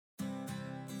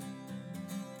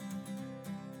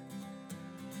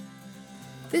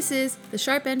This is the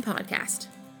Sharp End Podcast.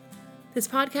 This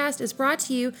podcast is brought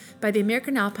to you by the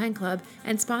American Alpine Club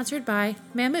and sponsored by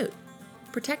Mammut,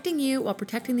 protecting you while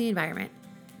protecting the environment.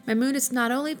 Mammut is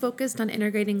not only focused on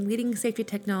integrating leading safety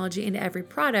technology into every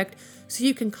product so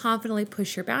you can confidently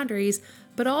push your boundaries,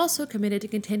 but also committed to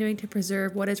continuing to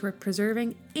preserve what is worth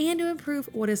preserving and to improve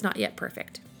what is not yet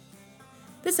perfect.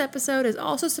 This episode is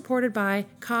also supported by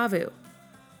Kavu.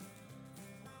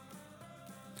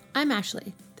 I'm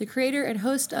Ashley, the creator and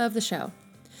host of the show,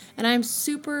 and I'm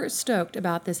super stoked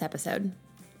about this episode.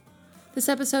 This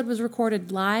episode was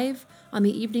recorded live on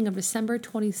the evening of December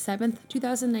 27th,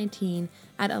 2019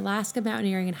 at Alaska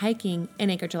Mountaineering and Hiking in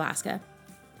Anchorage, Alaska.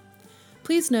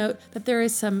 Please note that there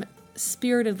is some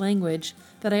spirited language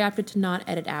that I opted to not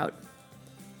edit out.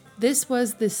 This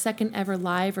was the second ever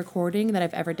live recording that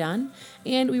I've ever done,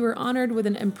 and we were honored with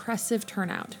an impressive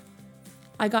turnout.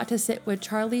 I got to sit with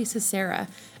Charlie Sassara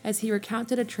as he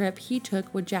recounted a trip he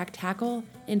took with Jack Tackle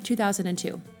in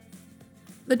 2002.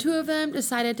 The two of them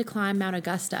decided to climb Mount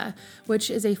Augusta,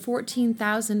 which is a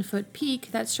 14,000-foot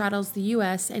peak that straddles the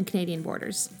U.S. and Canadian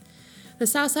borders. The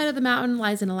south side of the mountain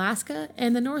lies in Alaska,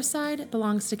 and the north side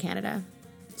belongs to Canada.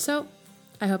 So,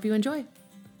 I hope you enjoy.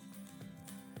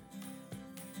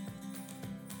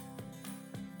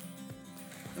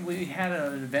 We had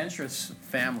an adventurous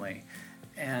family,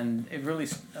 and it really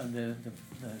the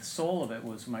soul of it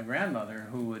was my grandmother,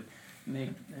 who would make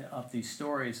up these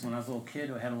stories. When I was a little kid,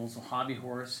 I had a little hobby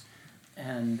horse,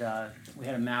 and we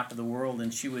had a map of the world,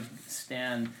 and she would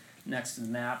stand next to the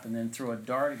map and then throw a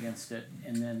dart against it,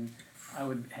 and then I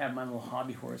would have my little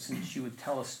hobby horse, and she would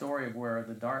tell a story of where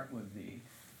the dart would be,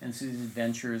 and so these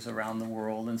adventures around the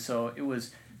world. And so it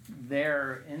was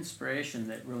their inspiration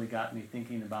that really got me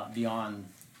thinking about beyond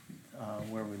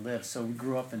where we live. So we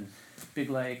grew up in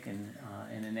Big Lake and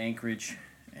in Anchorage,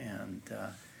 and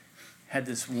had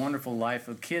this wonderful life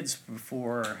of kids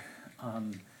before.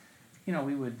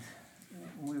 We would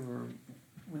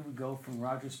go from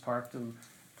Rogers Park to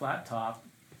Flat Top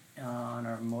on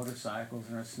our motorcycles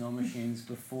and our snow machines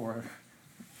before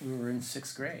we were in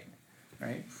sixth grade,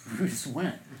 right? We just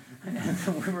went,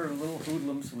 and we were little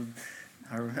hoodlums with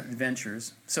our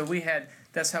adventures. So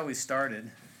that's how we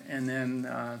started, and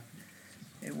then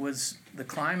the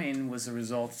climbing was a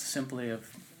result simply of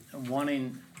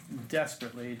wanting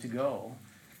desperately to go,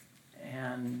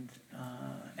 and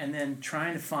then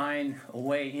trying to find a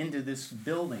way into this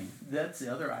building. That's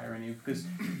the other irony, because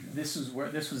this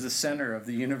was the center of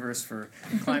the universe for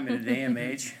climbing at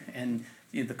AMH, and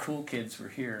the cool kids were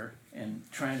here, and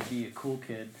trying to be a cool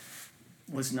kid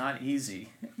was not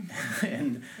easy.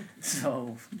 And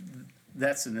so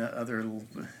that's another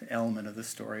element of the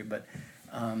story. But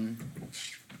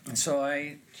so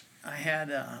I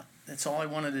had that's all I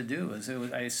wanted to do.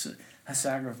 I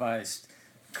sacrificed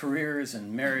careers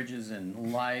and marriages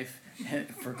and life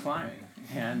for climbing,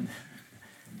 and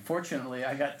fortunately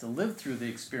I got to live through the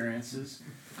experiences,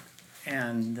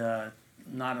 and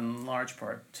not in large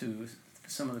part to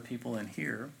some of the people in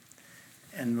here,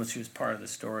 and which was part of the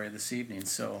story this evening.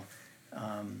 So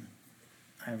I'm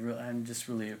just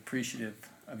really appreciative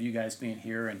of you guys being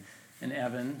here, and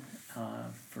Evan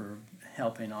for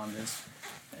helping on this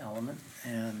element,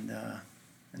 and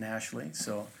Ashley.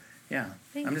 So yeah,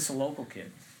 Thanks. I'm just a local kid.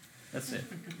 That's it.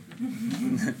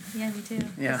 Yeah, me too.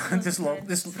 Yeah, just a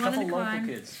couple local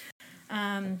kids.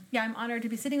 I'm honored to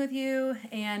be sitting with you,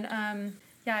 and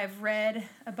I've read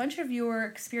a bunch of your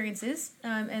experiences,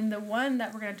 and the one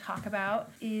that we're going to talk about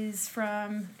is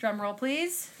from, drum roll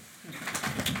please,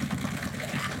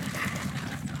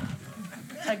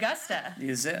 Augusta.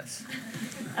 Is this?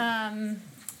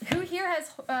 Who here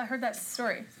has heard that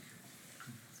story?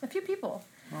 A few people.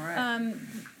 All right.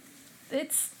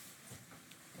 It's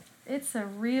a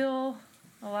real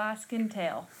Alaskan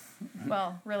tale.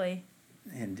 Well, really.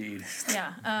 Indeed.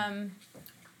 Yeah.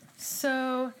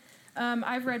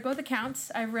 I've read both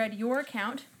accounts. I've read your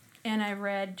account, and I've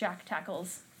read Jack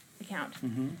Tackle's account.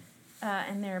 Mm-hmm.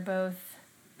 And they're both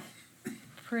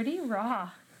pretty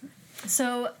raw.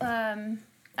 So,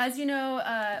 as you know,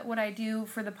 what I do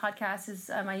for the podcast is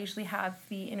I usually have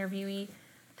the interviewee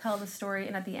tell the story,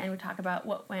 and at the end we talk about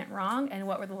what went wrong and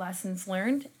what were the lessons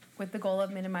learned, with the goal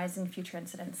of minimizing future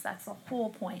incidents. That's the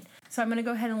whole point. So I'm going to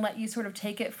go ahead and let you sort of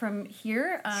take it from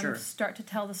here, Sure. Start to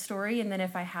tell the story, and then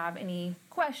if I have any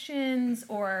questions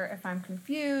or if I'm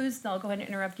confused, I'll go ahead and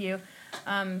interrupt you.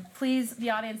 Please, the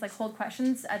audience, hold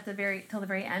questions till the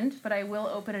very end, but I will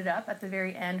open it up at the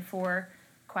very end for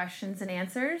questions and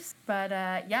answers. But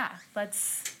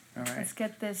let's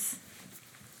get this.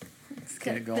 Let's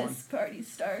get it going. This party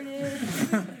started.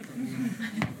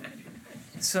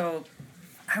 So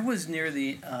I was near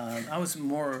the. I was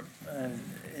more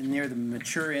near the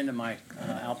mature end of my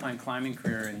alpine climbing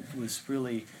career, and was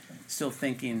really still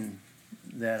thinking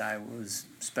that I was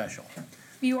special.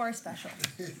 You are special.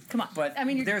 Come on. But I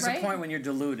mean, there's right? a point when you're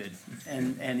deluded,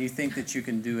 and you think that you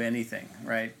can do anything,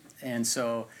 right? And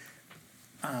so,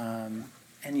 and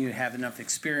you have enough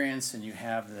experience, and you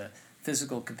have the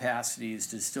physical capacities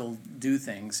to still do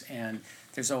things. And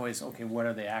there's always, okay, what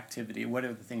are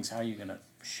the things? How are you going to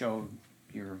show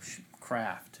your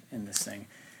craft in this thing?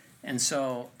 And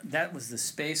so that was the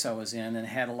space I was in, and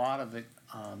had a lot of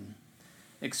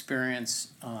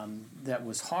experience that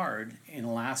was hard in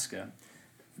Alaska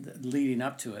leading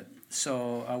up to it.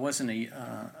 So I wasn't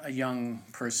a young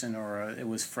person, or it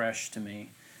was fresh to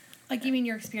me. Like, you mean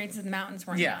your experiences in the mountains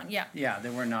weren't young? Yeah, they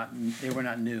were not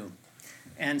new.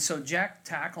 And so Jack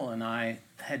Tackle and I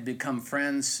had become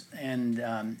friends,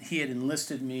 and he had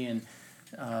enlisted me in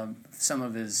some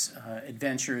of his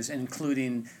adventures,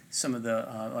 including some of the,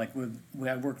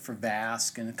 I worked for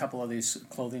Basque and a couple of these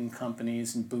clothing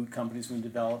companies and boot companies. We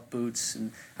developed boots,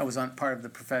 and I was on part of the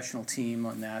professional team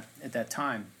on that at that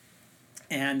time.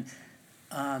 And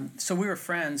so we were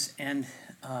friends, and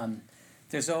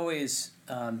there's always,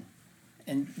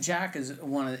 and Jack is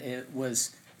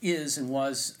was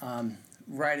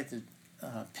right at the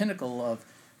pinnacle of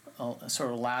sort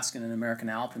of Alaskan and American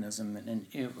alpinism,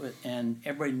 and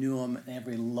everybody knew him, and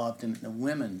everybody loved him, and the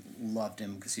women loved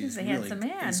him because he's a really handsome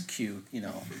man. He's cute,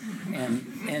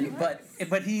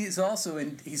 but he's also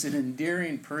he's an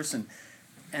endearing person,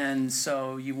 and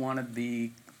so you want to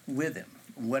be with him,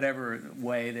 whatever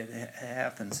way that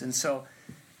happens. And so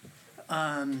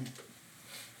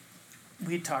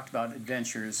we talked about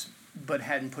adventures, but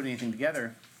hadn't put anything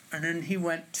together. And then he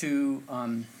went to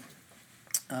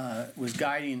was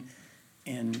guiding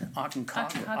in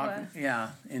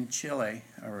Aconcagua, in Chile,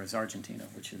 or is Argentina,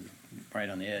 which is right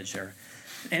on the edge there.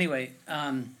 Anyway,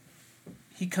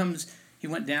 he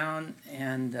went down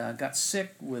and got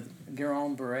sick with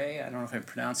Guillain-Barré. I don't know if I'm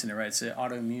pronouncing it right. It's an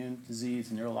autoimmune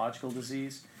disease, a neurological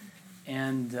disease.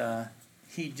 And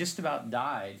he just about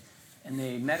died. And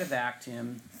they medevaced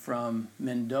him from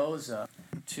Mendoza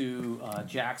to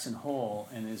Jackson Hole,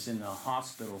 and is in the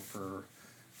hospital for,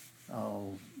 I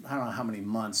don't know how many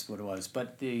months, what it was.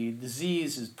 But the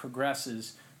disease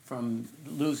progresses from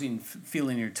losing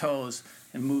feeling your toes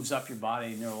and moves up your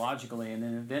body neurologically, and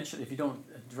then eventually, if you don't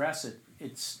address it,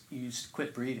 you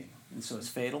quit breathing, and so it's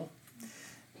fatal.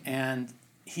 And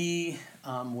he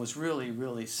was really,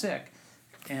 really sick,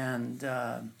 and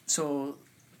so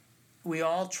we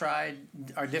all tried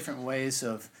our different ways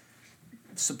of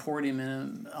supporting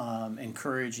him,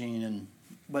 encouraging,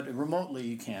 but remotely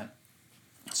you can't.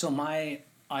 So my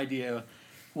idea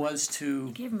was to...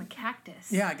 You gave him a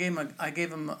cactus. Yeah,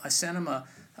 I sent him a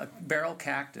barrel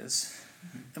cactus,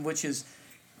 which is,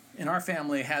 in our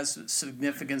family, has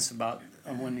significance about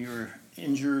when you're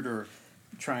injured or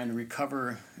trying to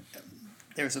recover.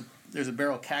 There's a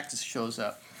barrel cactus shows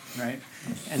up, right?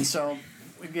 And so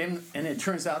we gave him, and it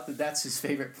turns out that that's his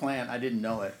favorite plant. I didn't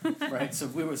know it, right? So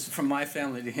we was from my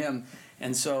family to him,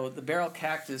 and so the barrel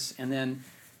cactus, and then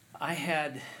I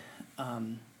had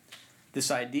this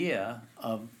idea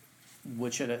of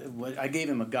I gave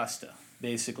him Augusta.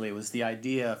 Basically, it was the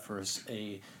idea for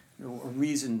a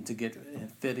reason to get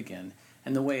fit again.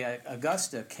 And the way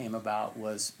Augusta came about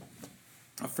was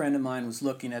a friend of mine was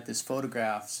looking at these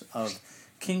photographs of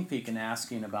King Peak and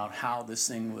asking about how this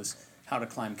thing was, how to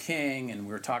climb King, and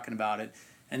we were talking about it.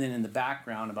 And then in the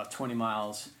background, about 20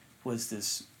 miles, was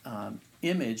this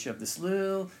image of this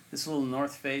little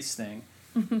North Face thing.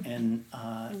 And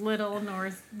little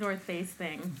North Face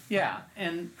thing. Yeah,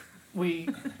 and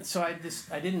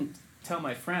I didn't tell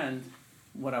my friend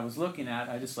what I was looking at.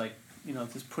 I just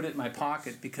just put it in my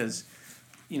pocket, because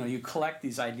you collect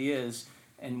these ideas,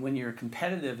 and when you're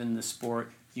competitive in the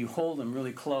sport, you hold them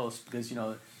really close, because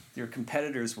your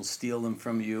competitors will steal them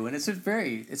from you, and it's a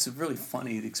really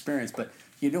funny experience, but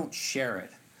you don't share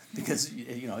it, because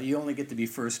you only get to be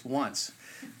first once.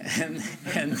 And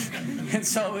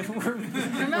so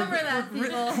remember that,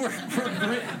 people.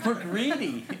 We're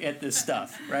greedy at this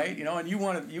stuff, right? And you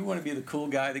want to be the cool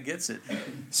guy that gets it.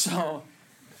 So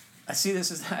I see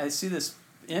this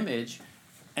image,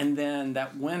 and then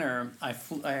that winter I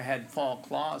had fall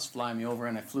claws fly me over,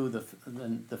 and I flew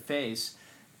the face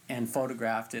and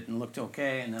photographed it and looked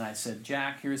okay. And then I said,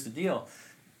 Jack, here's the deal: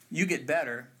 you get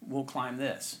better, we'll climb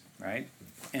this, right?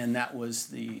 And that was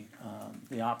the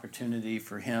opportunity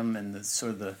for him, and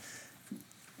to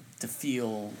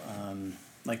feel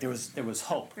like there was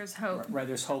hope. There's hope. Right,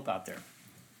 there's hope out there.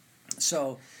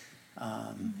 So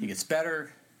he gets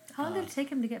better. How long did it take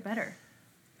him to get better?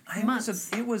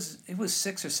 months. It was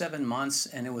 6 or 7 months,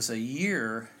 and it was a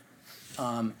year,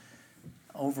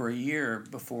 over a year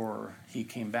before he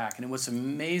came back. And what's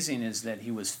amazing is that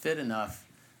he was fit enough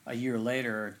a year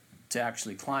later to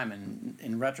actually climb. And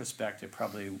in retrospect, he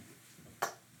probably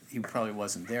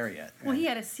wasn't there yet. Right? Well, he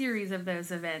had a series of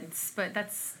those events, but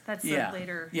that's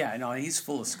later. Yeah, no, he's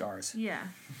full of scars. Yeah,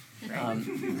 right.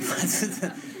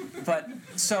 But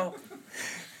so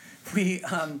we,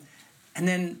 and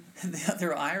then the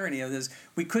other irony of this,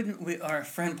 our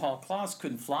friend Paul Klaus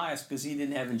couldn't fly us because he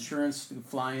didn't have insurance to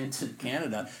fly into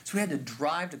Canada. So we had to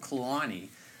drive to Kluane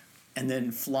and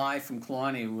then fly from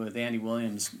Kluane with Andy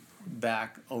Williams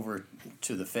back over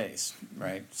to the face,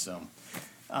 right? So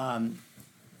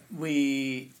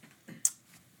we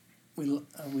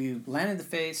landed the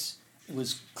face. It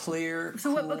was clear.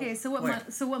 So cool. what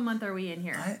month? So what month are we in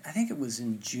here? I think it was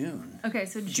in June. Okay,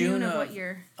 so June of what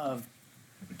year? Of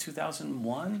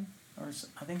 2001,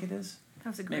 I think it is. That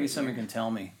was a great Maybe someone year. can tell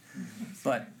me.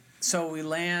 But so we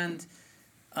land.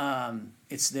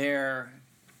 It's there.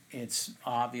 It's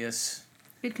obvious.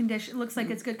 Good condition. Looks like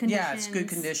it's good conditions. Yeah, it's good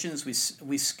conditions.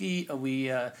 We ski.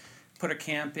 We put a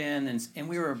camp in, and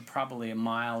we were probably a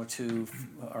mile or two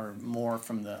or more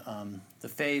from the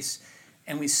face,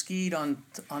 and we skied on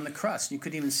the crust. You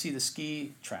could even see the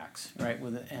ski tracks, right?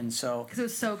 And so because it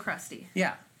was so crusty.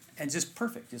 Yeah, and just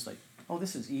perfect. Just like, oh,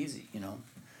 this is easy,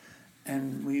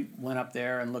 And we went up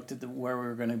there and looked at where we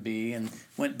were going to be, and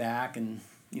went back and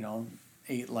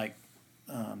ate like.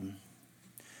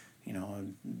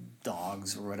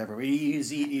 Dogs or whatever. You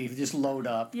just load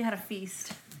up. You had a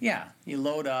feast. Yeah, you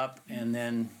load up and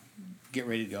then get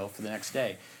ready to go for the next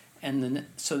day. And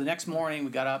so the next morning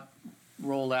we got up,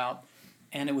 rolled out,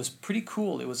 and it was pretty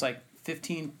cool. It was like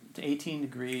 15 to 18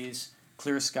 degrees,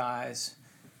 clear skies,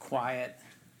 quiet,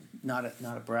 not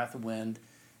a breath of wind.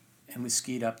 And we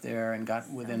skied up there and got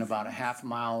within about a half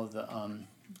mile of the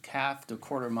half to a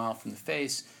quarter mile from the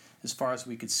face, as far as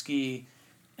we could ski,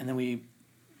 and then we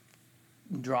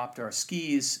dropped our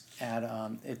skis at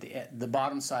the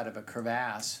bottom side of a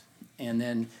crevasse, and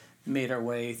then made our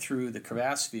way through the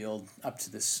crevasse field up to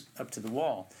the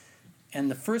wall.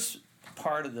 And the first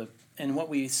part of what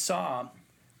we saw,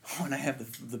 when I have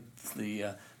the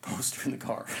poster in the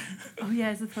car. Oh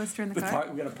yeah, is the poster in the car?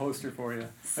 We got a poster for you.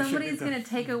 Somebody's gonna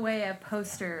take away a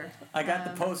poster. I got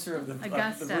the poster of the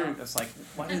route. It's like,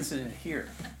 why isn't it here,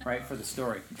 right, for the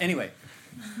story? Anyway.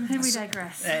 And we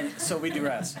digress. And so we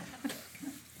digress.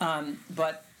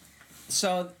 But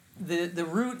so the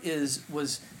route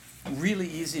was really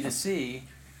easy to see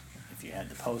if you had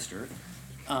the poster,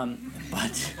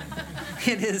 but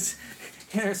it is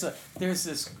there's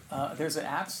an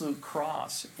absolute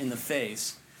cross in the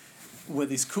face with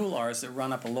these couloirs that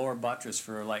run up a lower buttress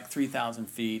for like 3,000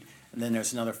 feet, and then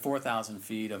there's another 4,000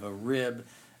 feet of a rib,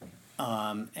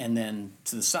 and then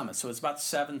to the summit. So it's about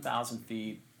 7,000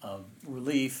 feet of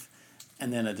relief,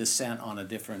 and then a descent on a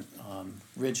different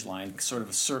ridge line, sort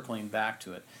of circling back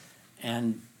to it.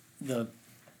 And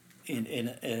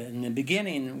in the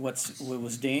beginning, what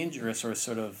was dangerous or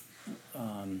sort of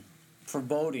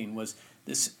foreboding was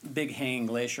this big hanging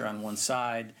glacier on one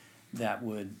side that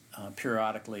would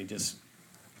periodically just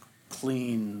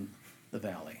clean the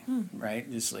valley,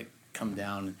 right? Just like come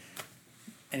down.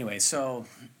 Anyway, so...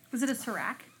 Was it a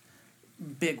serac?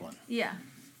 Big one. Yeah.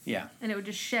 Yeah. And it would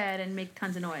just shed and make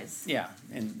tons of noise. Yeah,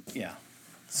 and yeah.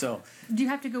 So... Do you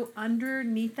have to go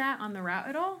underneath that on the route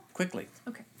at all? Quickly.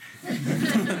 Okay.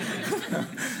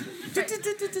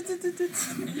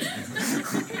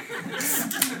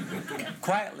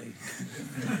 Quietly.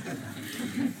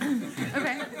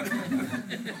 Okay.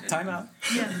 Time out.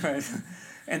 Yeah. Right.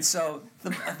 And so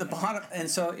the bottom, and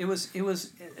so it was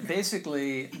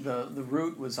basically the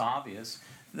route was obvious.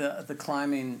 The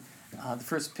climbing, the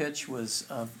first pitch was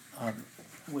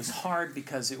hard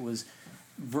because it was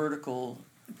vertical,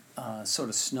 sort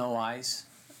of snow ice,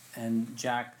 and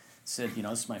Jack said,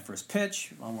 "This is my first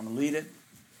pitch. I want to lead it.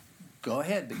 Go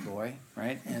ahead, big boy."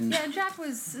 Right? And yeah, Jack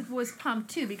was pumped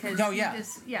too because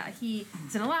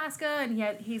he's in Alaska and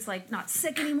he's like not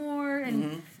sick anymore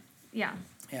and yeah.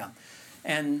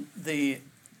 And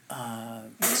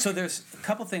so there's a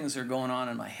couple things that are going on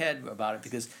in my head about it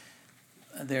because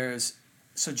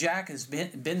Jack has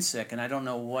been sick and I don't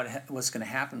know what's going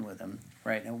to happen with him,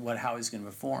 right, and how he's going to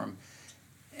perform,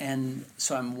 and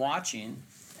so I'm watching,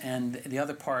 and the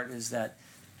other part is that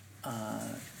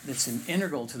that's an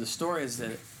integral to the story is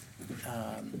that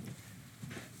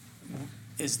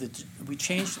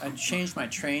I changed my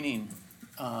training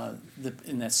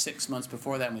in that 6 months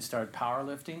before that when we started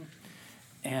powerlifting.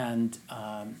 And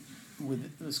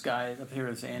with this guy up here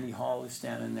is Andy Hall who's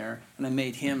standing there, and I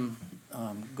made him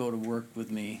go to work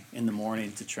with me in the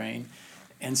morning to train.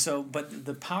 And so, but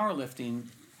the powerlifting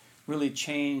really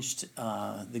changed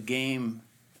the game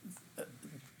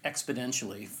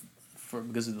exponentially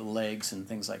because of the legs and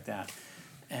things like that.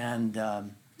 And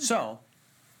so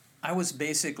I was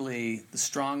basically the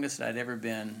strongest I'd ever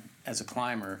been as a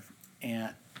climber,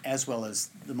 and as well as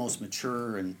the most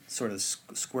mature and sort of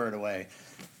squared away.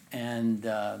 And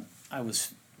I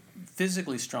was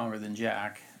physically stronger than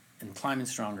Jack and climbing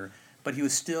stronger, but he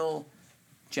was still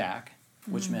Jack,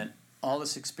 which meant all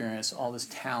this experience, all this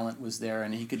talent was there,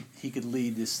 and he could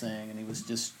lead this thing, and he was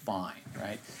just fine,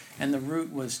 right? And the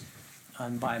route was,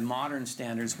 by modern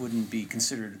standards, wouldn't be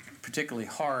considered particularly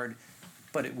hard,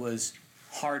 but it was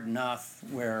hard enough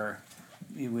where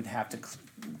you would have to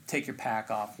take your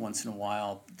pack off once in a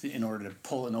while in order to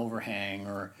pull an overhang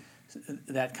or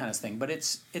that kind of thing. But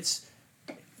it's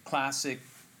classic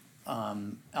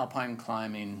alpine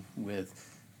climbing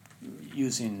with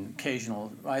using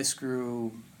occasional ice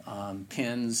screw,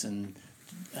 pins, and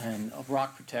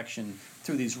rock protection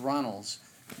through these runnels.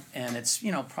 And it's,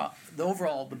 the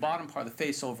bottom part of the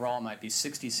face overall might be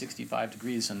 60, 65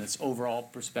 degrees in its overall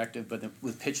perspective, but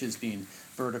with pitches being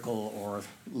vertical or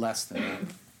less than that.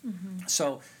 Mm-hmm.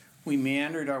 So we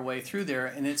meandered our way through there,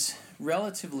 and it's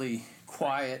relatively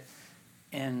quiet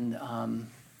and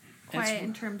quiet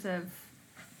in terms of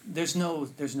there's no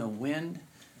wind,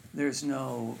 there's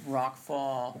no rock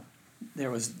fall.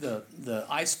 There was the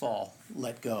ice fall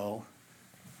let go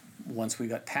once we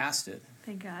got past it.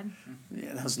 Thank God.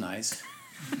 Yeah, that was nice.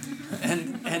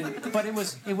 But it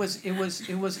was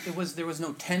there was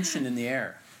no tension in the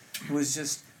air. It was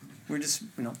just we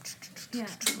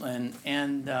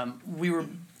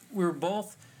were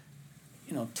both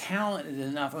talented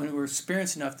enough. I mean, we were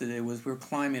experienced enough that we were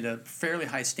climbing at a fairly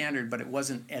high standard, but it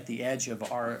wasn't at the edge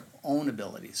of our own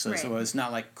ability. So it's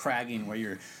not like cragging where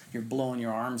you're blowing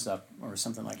your arms up or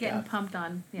something like Getting that. Pumped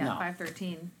on, no.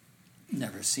 513.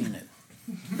 Never seen it.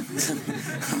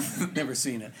 Never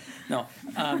seen it. No.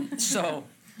 So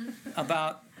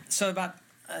about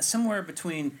somewhere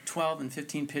between 12 and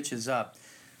 15 pitches up,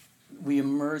 we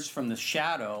emerged from the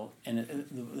shadow,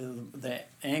 and the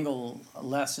angle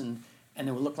lessened, and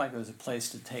it would look like it was a place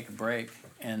to take a break.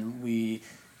 And we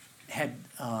had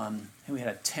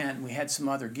a tent. We had some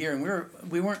other gear,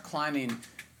 and we weren't climbing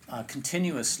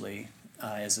continuously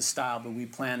as a style, but we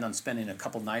planned on spending a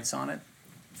couple nights on it.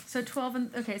 So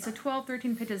 12,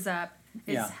 13 pitches up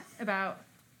is about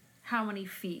how many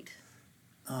feet?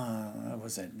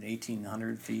 Was it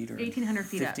 1,800 feet or 1,800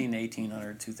 feet 15,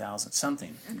 1,800, 2,000,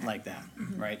 something like that,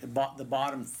 right? The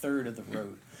bottom third of the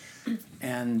road,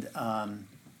 and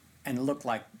it looked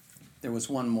like there was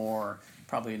one more,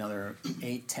 probably another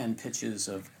 8, 10 pitches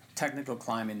of technical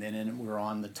climbing. Then we were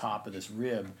on the top of this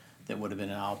rib that would have been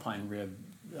an alpine rib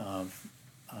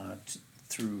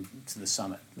through to the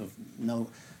summit.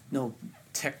 No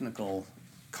technical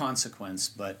consequence,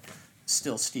 but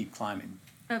still steep climbing.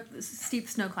 Steep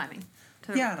snow climbing.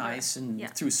 And ice and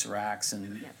through seracs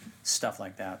and stuff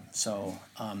like that. So,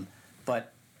 so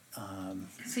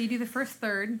you do the first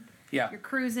third. Yeah. You're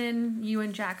cruising. You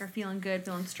and Jack are feeling good,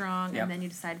 feeling strong, and then you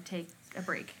decide to take a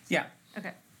break. Yeah.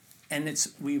 Okay. And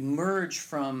we emerge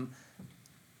out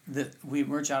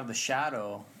of the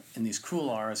shadow in these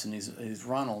couloirs and these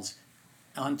runnels,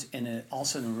 and it all of a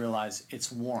sudden we realize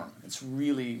it's warm. It's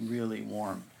really, really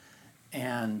warm,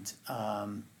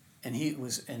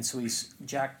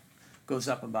 Jack goes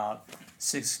up about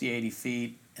 60, 80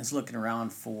 feet and is looking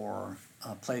around for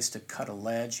a place to cut a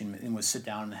ledge and would sit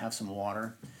down and have some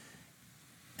water.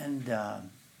 And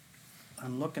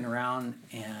I'm looking around,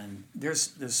 and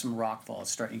there's some rock fall.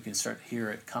 You can start to hear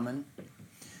it coming,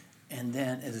 and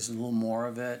then there's a little more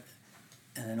of it,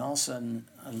 and then all of a sudden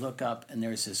I look up, and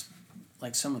there's this,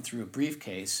 like someone threw a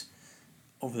briefcase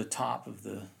over the top of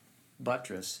the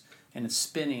buttress, and it's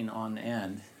spinning on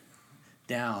end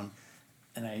down,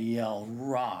 and I yell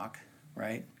rock,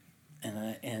 right?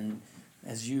 And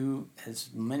as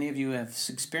many of you have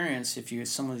experienced, if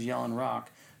someone's yelling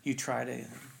rock, you try to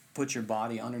put your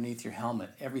body underneath your helmet,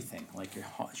 everything, like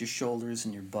your shoulders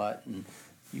and your butt, and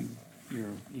you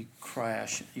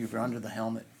crash. You're under the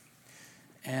helmet,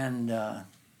 and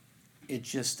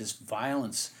this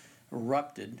violence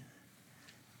erupted,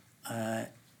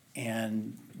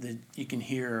 and you can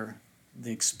hear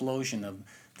the explosion of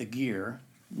the gear,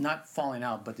 not falling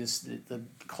out, but just the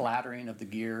clattering of the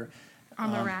gear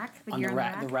on the rack.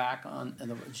 The rack on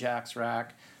the Jack's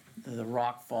rack, the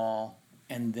rock fall,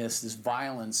 and this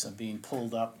violence of being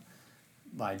pulled up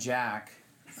by Jack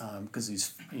because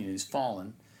he's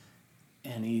fallen,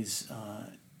 and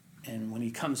and when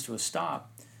he comes to a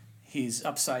stop, he's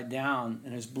upside down,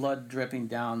 and there's blood dripping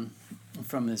down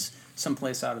from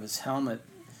someplace out of his helmet,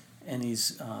 and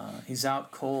he's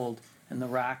out cold, and the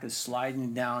rack is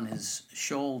sliding down his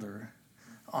shoulder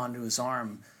onto his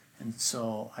arm, and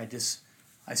so I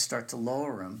start to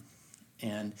lower him,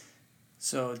 and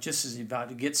so just as he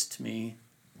about gets to me,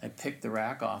 I pick the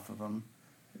rack off of him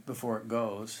before it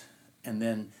goes, and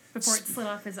then before it slid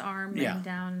off his arm and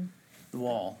down the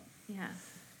wall. Yeah.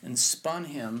 And spun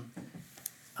him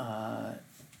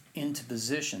into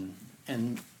position,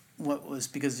 and what was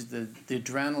because the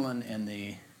adrenaline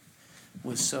and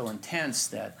was so intense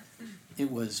that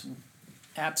it was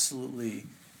absolutely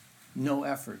no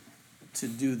effort to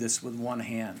do this with one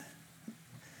hand.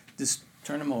 Just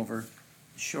turn him over,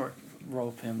 short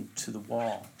rope him to the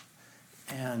wall,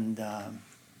 and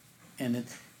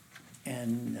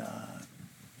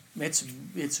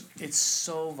it's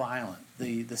so violent.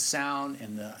 The sound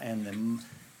and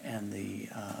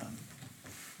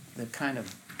the kind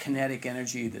of kinetic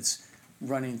energy that's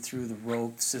running through the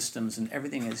rope systems and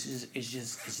everything is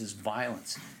just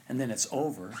violence. And then it's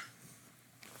over.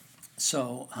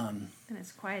 So and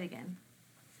it's quiet again.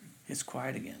 It's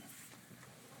quiet again.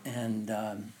 And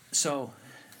so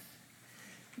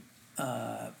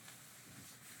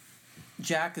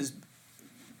Jack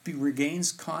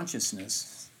regains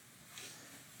consciousness,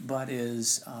 but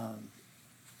is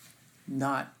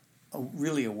not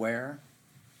really aware.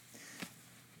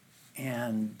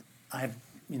 And I've,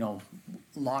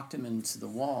 locked him into the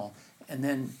wall. And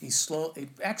then he fairly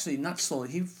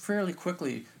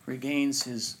quickly regains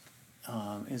his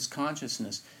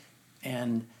consciousness.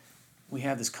 And we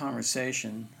have this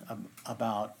conversation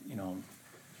about,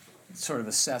 sort of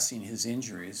assessing his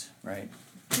injuries, right?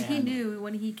 And he knew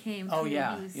when he came. Oh, he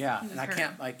was and I hurt.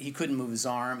 can't, he couldn't move his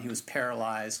arm. He was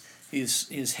paralyzed.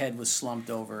 His head was slumped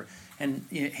over. And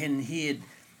he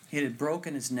had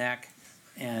broken his neck,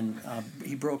 and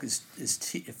he broke his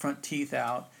front teeth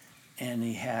out, and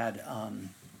he had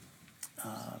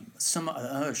some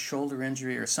other shoulder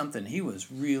injury or something. He was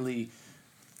really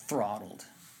throttled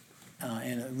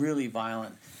and really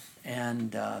violent,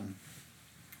 and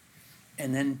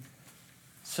then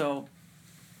so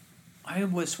I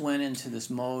just went into this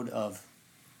mode of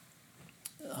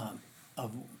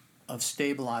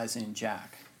stabilizing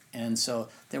Jack, and so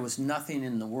there was nothing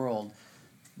in the world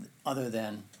other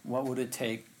than what would it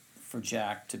take for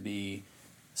Jack to be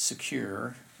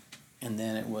secure, and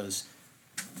then it was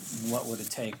what would it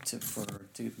take to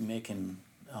make him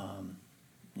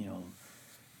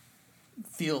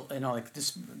feel like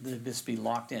this be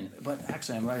locked in. But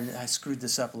actually, I screwed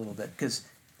this up a little bit, because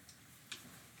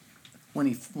when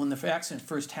the accident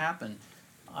first happened,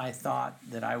 I thought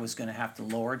that I was going to have to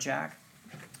lower Jack,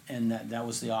 and that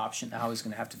was the option. I was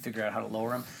going to have to figure out how to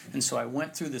lower him, and so I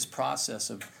went through this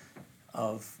process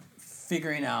of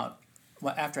figuring out.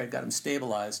 Well, after I got him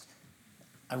stabilized,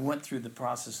 I went through the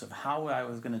process of how I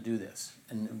was going to do this,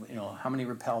 and how many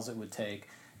rappels it would take,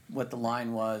 what the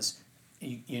line was.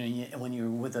 When you're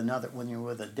with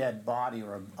a dead body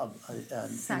or a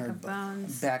sack of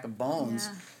bones, back of bones,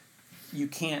 you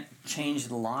can't change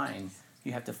the line.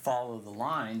 You have to follow the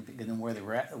line, because then where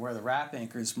the wrap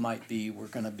anchors might be, we're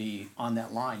going to be on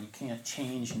that line. You can't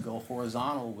change and go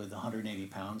horizontal with 180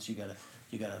 pounds. You gotta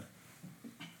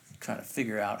try to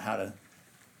figure out how to.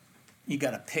 You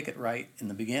got to pick it right in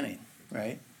the beginning,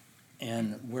 right,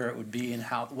 and where it would be and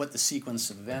what the sequence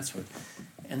of events would.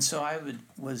 And so I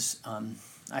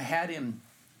had him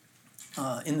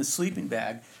in the sleeping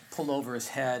bag, pulled over his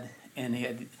head, and he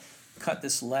had cut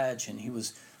this ledge, and he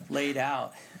was laid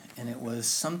out, and it was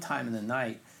sometime in the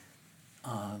night,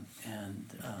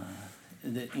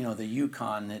 the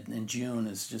Yukon in June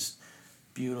is just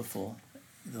beautiful.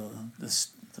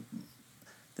 This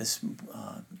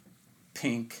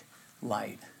pink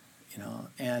light,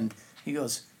 and he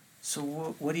goes, "So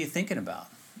what are you thinking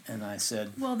about?" And I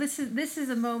said, "Well, this is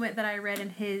a moment that I read in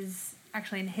his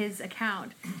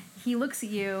account. He looks at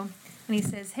you and he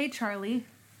says, 'Hey, Charlie,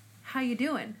 how you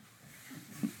doing?'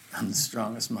 I'm the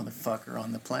strongest motherfucker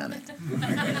on the planet.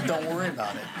 Don't worry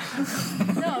about it."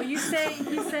 No, you say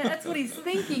that's what he's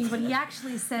thinking, but he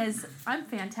actually says, "I'm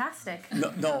fantastic."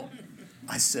 No,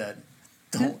 I said,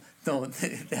 don't.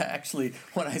 Actually,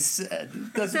 what I said.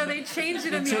 So they changed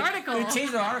it in the article. They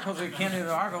changed the article, so they can't do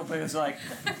the article, but it's like,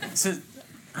 it says,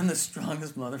 "I'm the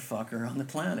strongest motherfucker on the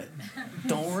planet.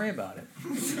 Don't worry about it."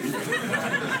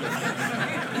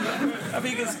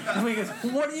 Because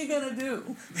what are you going to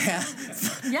do? Yeah.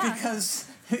 Because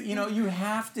You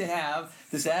have to have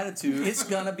this attitude. It's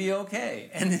gonna be okay,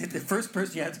 and the first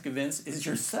person you have to convince is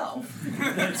yourself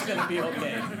that it's gonna be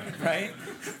okay, right?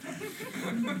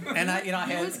 And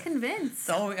I was convinced.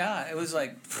 Oh yeah, it was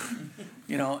like,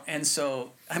 and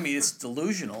so I mean it's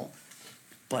delusional,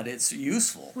 but it's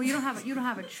useful. Well, you don't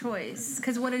have a choice,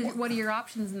 because what are your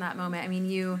options in that moment? I mean,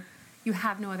 you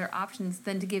have no other options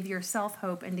than to give yourself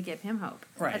hope and to give him hope.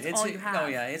 Right. That's all you have. Oh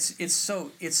yeah, it's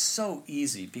so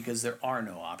easy because there are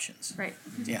no options. Right.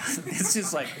 Yeah, it's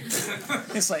just like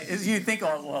you think,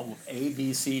 oh well, A,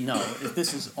 B, C. No,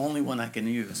 this is only one I can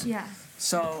use. Yeah.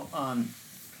 So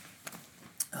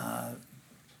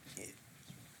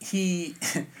he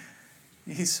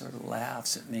sort of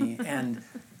laughs at me, and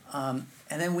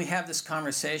then we have this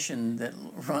conversation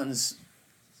that's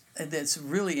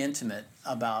really intimate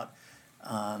about.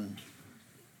 I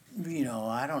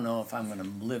don't know if I'm going to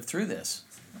live through this,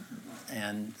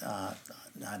 and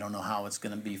I don't know how it's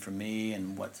going to be for me,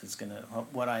 and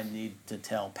what I need to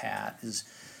tell Pat, his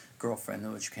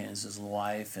girlfriend, which became his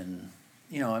wife, and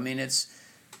I mean it's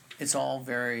all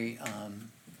very.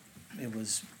 It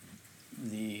was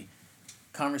the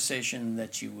conversation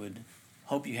that you would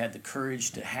hope you had the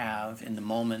courage to have in the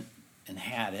moment, and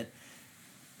had it,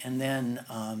 and then.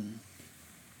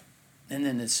 And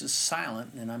then it's just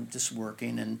silent, and I'm just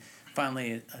working, and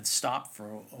finally it stopped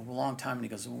for a long time, and he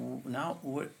goes, well, now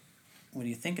what are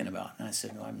you thinking about? And I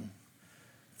said, well, I'm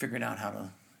figuring out how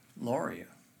to lower you.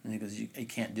 And he goes, you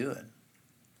can't do it.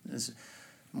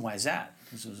 Why is that?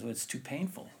 He says, well, it's too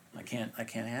painful. I can't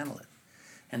handle it.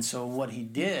 And so what he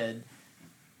did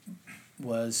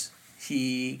was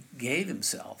he gave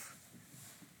himself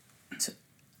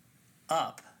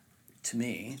up to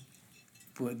me.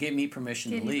 Gave me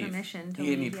permission to leave. He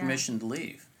gave me permission to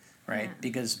leave, right? Yeah.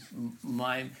 Because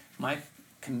my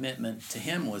commitment to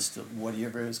him was to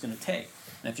whatever it was going to take.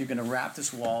 And if you're going to wrap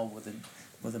this wall with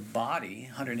a body,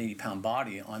 180-pound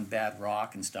body on bad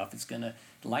rock and stuff, it's going to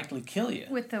likely kill you.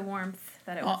 With the warmth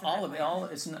that it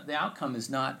was. It's not, the outcome is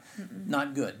not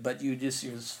good. But you're just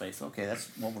face. Okay,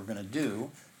 that's what we're going to do.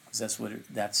 Because that's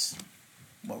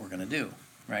what we're going to do,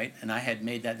 right? And I had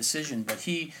made that decision, but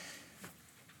he.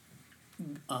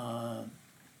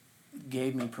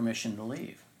 Gave me permission to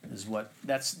leave.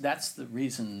 That's the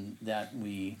reason that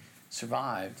we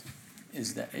survived,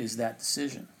 is that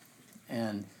decision,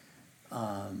 and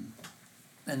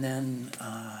then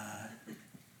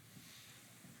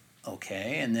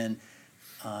okay, and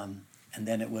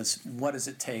then it was, what does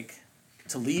it take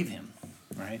to leave him,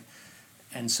 right?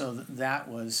 And so that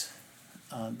was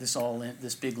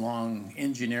this big long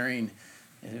engineering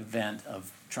event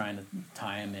of trying to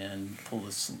tie him in, pull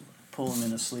him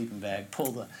in a sleeping bag,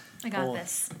 I got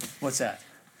this. What's that?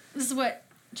 This is what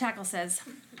Chackle says.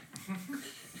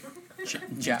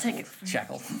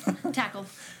 Chackle. Tackle.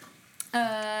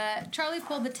 Charlie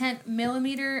pulled the tent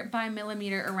millimeter by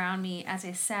millimeter around me as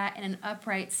I sat in an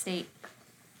upright state.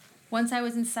 Once I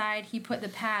was inside, he put the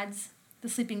pads, the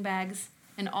sleeping bags,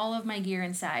 and all of my gear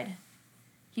inside.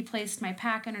 He placed my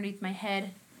pack underneath my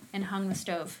head and hung the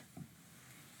stove.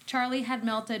 Charlie had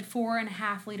melted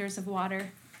 4.5 liters of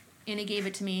water, and he gave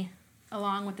it to me,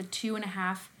 along with the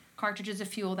 2.5 cartridges of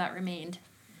fuel that remained.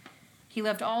 He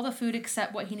left all the food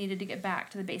except what he needed to get back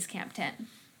to the base camp tent.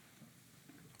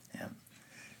 Yeah.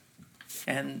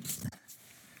 And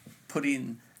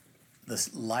putting the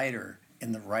lighter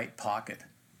in the right pocket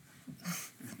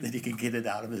that he could get it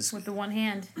out of his... With the one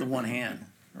hand. The one hand,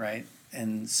 right?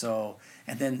 And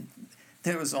then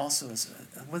there was also,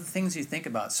 what the things you think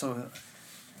about, so...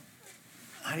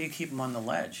 How do you keep him on the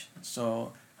ledge?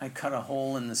 So I cut a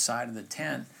hole in the side of the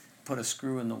tent, put a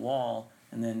screw in the wall,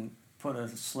 and then put a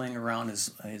sling around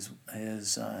his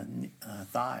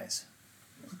thighs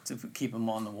to keep him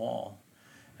on the wall.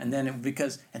 And then and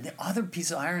the other piece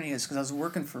of irony is, because I was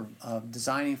working for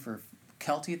designing for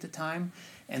Kelty at the time,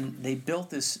 and they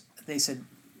built this. They said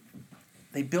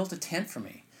they built a tent for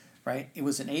me, right? It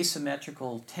was an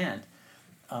asymmetrical tent,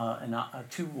 and a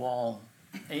 2-wall.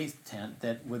 Eighth tent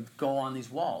that would go on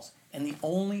these walls, and the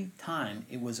only time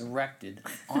it was erected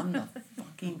on the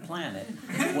fucking planet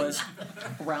was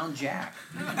around Jack.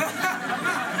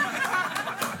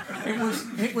 It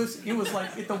was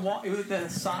like at the wall. It was the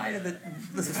side of the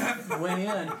went in,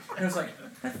 and it was like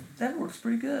that works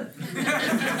pretty good.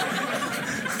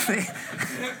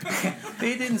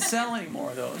 They didn't sell any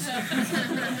more of those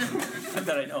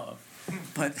that I know of,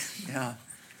 but yeah.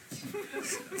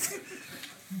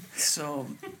 So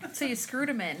you screwed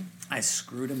him in. I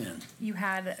screwed him in. You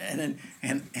had, and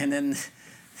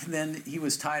then he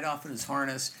was tied off in his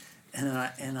harness, and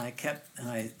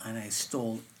I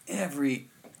stole every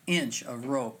inch of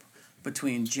rope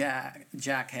between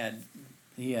Jack had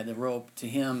the rope to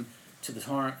him to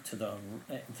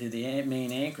the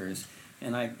main anchors,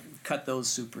 and I cut those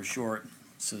super short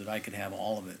so that I could have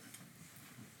all of it.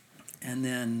 And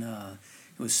then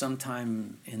it was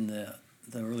sometime in the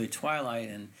early twilight,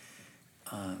 and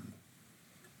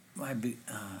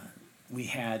we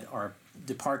had our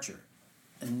departure.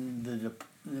 And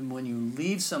when you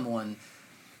leave someone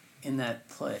in that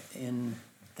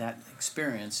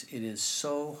experience, it is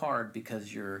so hard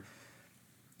because you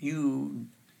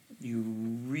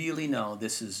really know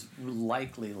this is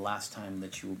likely the last time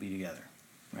that you will be together,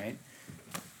 right?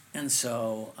 And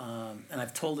so, and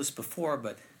I've told this before,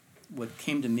 but what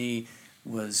came to me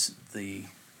was the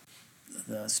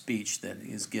speech that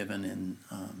is given in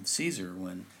Caesar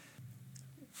when,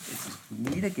 if we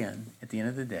meet again at the end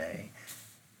of the day,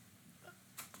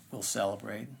 we'll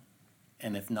celebrate,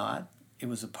 and if not, it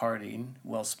was a party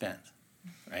well spent,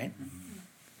 right?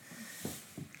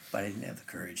 But I didn't have the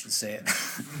courage to say it.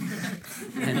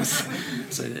 And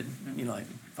so I did, like,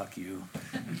 fuck you.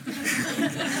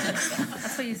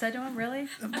 That's what you said to him, really?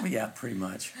 Yeah, pretty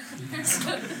much.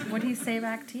 What did he say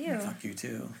back to you? Fuck you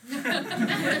too.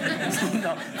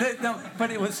 No,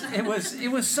 but it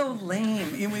was so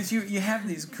lame. It was you have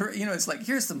these, it's like,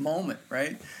 here's the moment,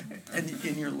 right?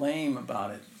 And you're lame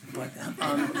about it.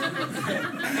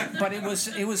 But it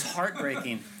was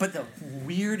heartbreaking. But the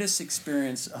weirdest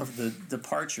experience of the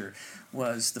departure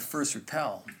was the first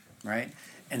rappel, right?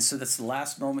 And so that's the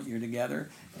last moment you're together,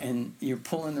 and you're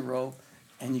pulling the rope,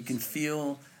 and you can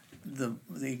feel the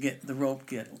rope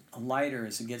get lighter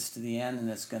as it gets to the end, and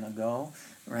it's gonna go,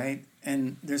 right?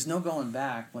 And there's no going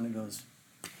back when it goes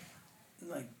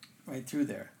like right through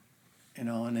there,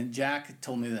 And then Jack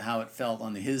told me how it felt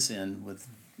on his end with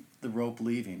the rope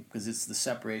leaving, because it's the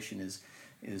separation is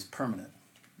permanent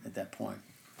at that point.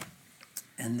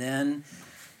 And then,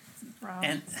 Wow.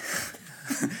 and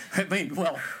I mean,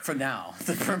 well, for now,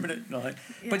 the permanent, Yeah.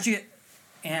 but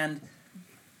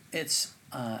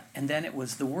and then it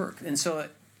was the work, and so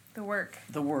The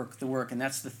work, and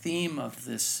that's the theme of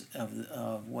this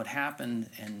of what happened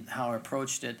and how I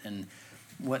approached it, and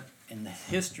what in the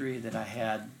history that I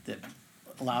had that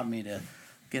allowed me to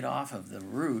get off of the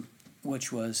route,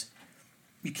 which was,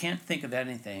 you can't think of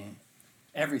everything.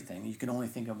 You can only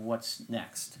think of what's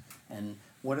next, and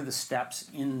what are the steps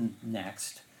in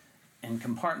next, and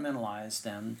compartmentalize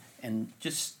them, and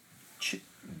just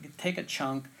take a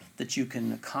chunk that you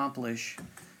can accomplish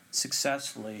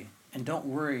successfully, and don't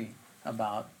worry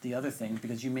about the other thing,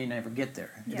 because you may never get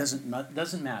there. Yep. It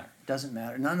doesn't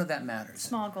matter. None of that matters.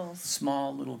 small goals.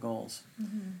 Small little goals.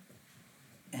 Mm-hmm.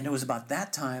 And it was about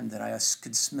that time that I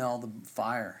could smell the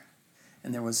fire,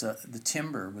 and there was the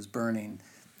timber was burning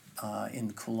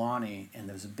in Kulani, and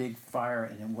there was a big fire.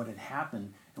 And then what had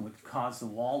happened and what caused the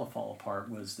wall to fall apart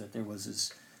was that there was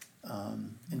this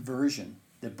inversion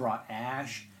that brought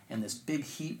ash, and this big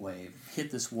heat wave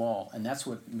hit this wall, and that's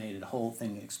what made the whole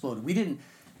thing explode. We didn't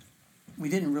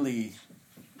really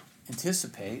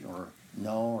anticipate or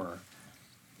know or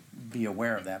be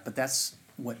aware of that, but that's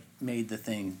what made the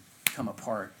thing come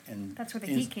apart. And That's where the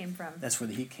heat came from. That's where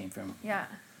the heat came from. Yeah.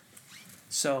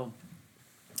 So,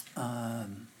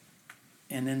 and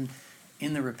then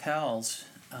in the rappels,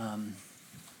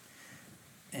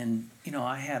 and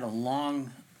I had a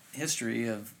long history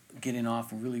of getting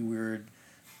off really weird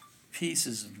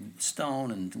pieces of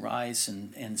stone and rice,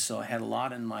 and so I had a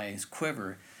lot in my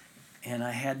quiver, and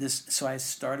I had this. So I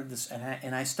started this,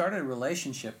 and I started a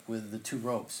relationship with the two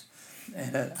ropes,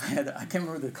 and I can't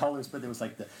remember the colors, but there was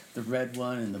like the red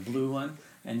one and the blue one,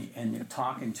 and you're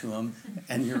talking to them,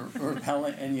 and you're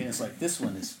repelling, and it's like, this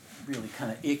one is really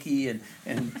kind of icky and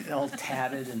all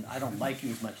tatted, and I don't like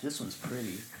you as much. This one's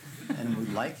pretty, and we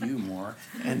like you more.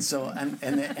 And so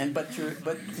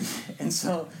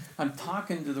so I'm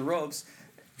talking to the ropes,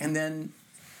 and then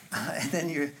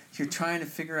you're trying to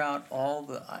figure out all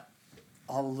the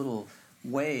little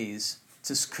ways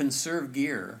to conserve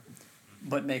gear,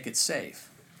 but make it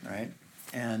safe, right?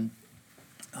 And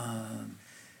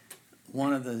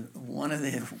one of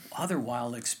the other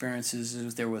wild experiences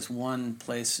is there was one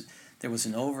place, there was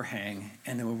an overhang,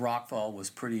 and the rockfall was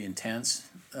pretty intense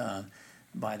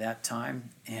by that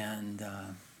time, and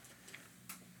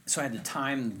so I had to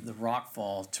time the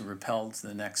rockfall to rappel to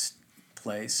the next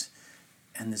place,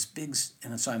 and this big,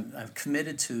 and so I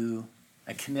commit to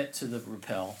the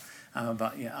rappel. I'm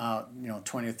about out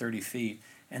 20 or 30 feet,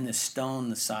 and this stone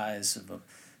the size of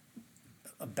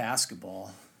a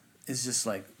basketball is just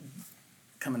like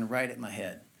coming right at my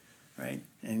head, right?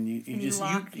 And you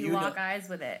lock eyes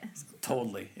with it.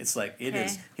 Totally, it's like it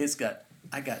is.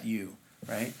 I got you,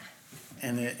 right?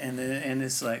 And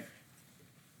it's like,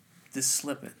 just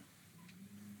slip it,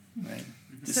 right?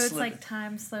 Just So it's slip like it.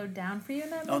 time slowed down for you in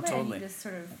that Oh, moment? totally. And you just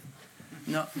sort of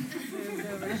No, moved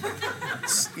over.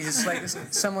 it's like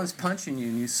someone's punching you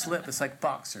and you slip. It's like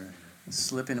boxer,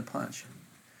 slipping a punch.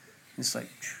 It's like,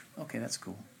 okay, that's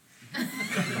cool.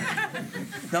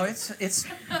 No, it's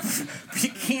you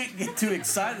can't get too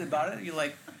excited about it. You're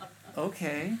like,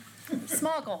 okay,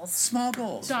 Small goals. small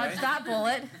goals, Dodge right? that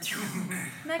bullet.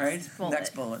 Next Right? bullet.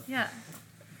 Next bullet. Yeah.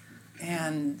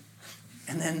 And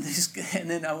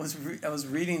then I was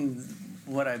reading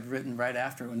what I'd written right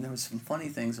after, and there was some funny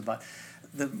things about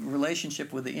the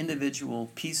relationship with the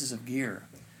individual pieces of gear,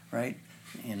 right?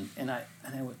 And I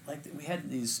would like we had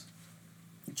these.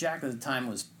 Jack at the time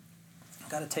was,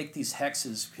 got to take these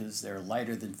hexes because they're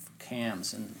lighter than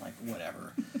cams and like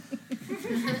whatever.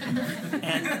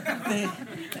 And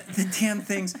the damn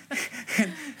things,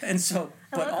 and so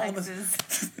but all of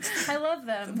hexes. I love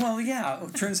them. well, yeah,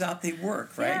 it turns out they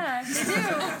work, right? Yeah,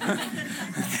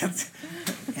 they do.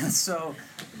 And so,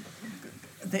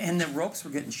 the ropes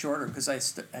were getting shorter because I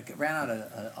ran out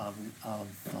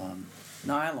of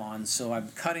nylon, so I'm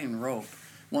cutting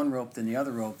one rope than the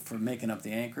other rope for making up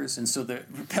the anchors, and so the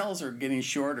rappels are getting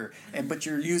shorter, but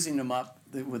you're using them up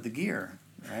with the gear,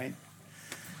 right?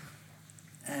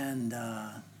 And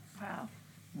Wow.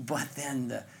 but then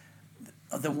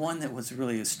the one that was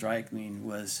really striking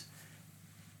was,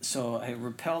 so I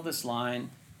rappel this line,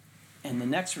 and the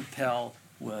next rappel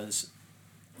was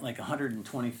like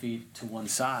 120 feet to one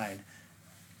side,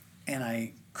 and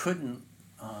I couldn't.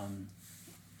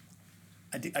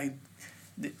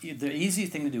 The easy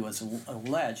thing to do is a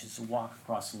ledge is to walk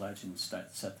across the ledge and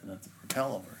set the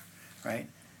rappel over, right?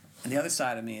 And the other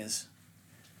side of me is,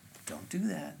 don't do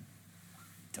that.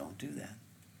 Don't do that.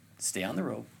 Stay on the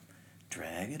rope,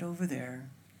 drag it over there,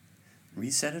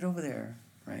 reset it over there,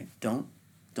 right? Don't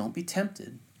be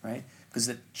tempted, right? Because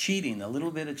the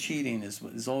little bit of cheating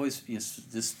is always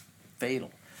just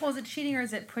fatal. Well, is it cheating or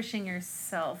is it pushing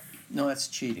yourself? No, that's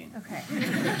cheating. Okay.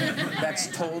 That's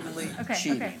totally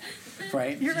cheating, okay.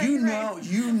 right? You're right,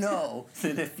 You know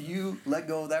that if you let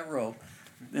go of that rope,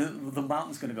 the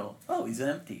mountain's going to go, oh, he's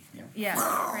empty. You know? Yeah,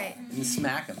 right. And you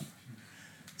smack him.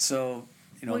 So,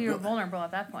 Well, you're vulnerable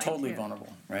at that point. Totally too.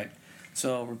 vulnerable, right?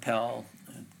 So rappel,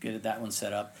 get that one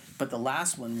set up. But the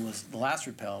last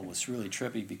rappel was really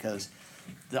trippy because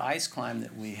the ice climb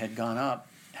that we had gone up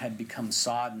had become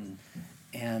sodden,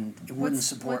 and it wouldn't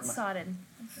support. What's sodden?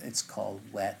 It's called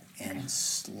wet and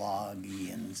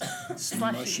sloggy and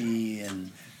smushy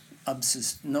and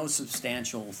no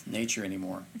substantial nature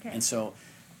anymore. Okay. And so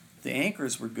the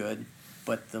anchors were good,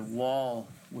 but the wall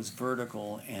was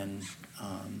vertical and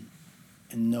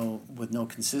with no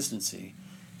consistency.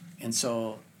 And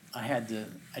so I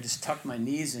just tucked my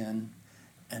knees in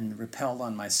and rappelled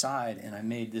on my side, and I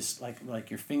made this like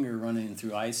your finger running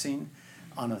through icing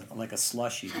on like a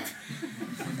slushy,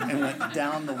 and went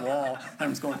down the wall. And I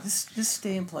was going, just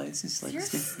stay in place. Just like,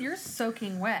 You're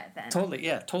soaking wet then.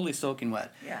 Totally soaking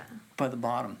wet. Yeah. By the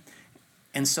bottom,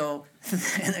 and so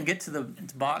and I get to the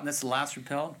bottom. That's the last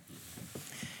rappel.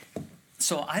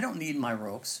 So I don't need my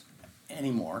ropes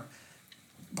anymore,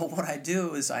 but what I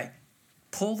do is I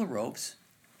pull the ropes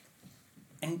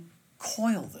and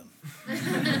coil them.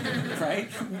 Right?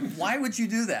 Why would you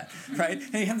do that? Right?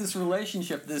 And you have this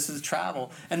relationship. This is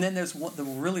travel, and then there's the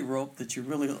really rope that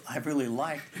I really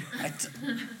liked.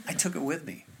 I took it with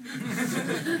me.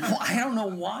 Well, I don't know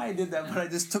why I did that, but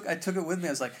I took it with me.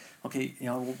 I was like, okay,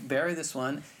 we'll bury this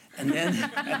one, and then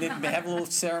have a little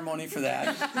ceremony for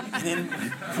that, and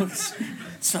then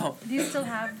so. Do you still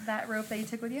have that rope that you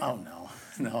took with you? Oh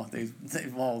no,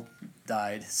 they've all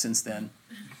died since then,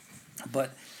 but.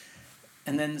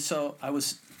 And then so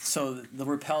the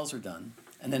rappels are done,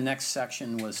 and the next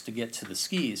section was to get to the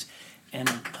skis, and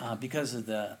because of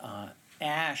the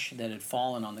ash that had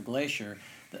fallen on the glacier,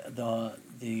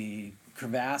 the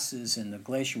crevasses and the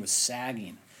glacier was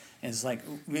sagging. And it's like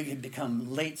we had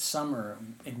become late summer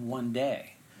in one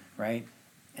day, right?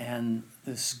 And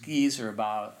the skis are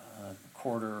about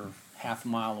half a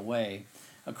mile away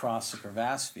across the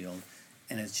crevasse field,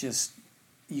 and it's just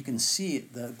you can see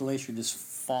the glacier just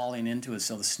falling into it,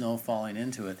 so the snow falling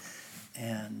into it,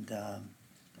 and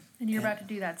you're about to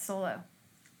do that solo.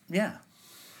 Yeah,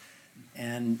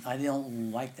 and I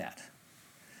don't like that.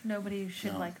 Nobody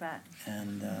should like that.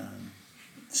 And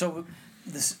so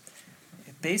this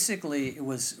basically it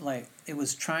was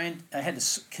trying. I had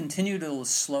to continue to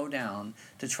slow down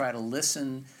to try to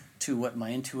listen to what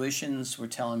my intuitions were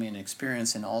telling me and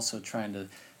experience, and also trying to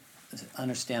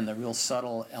understand the real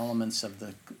subtle elements of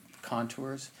the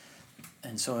contours.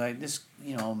 And so I just,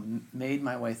 made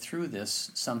my way through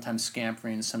this, sometimes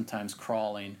scampering, sometimes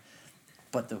crawling,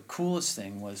 But the coolest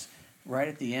thing was right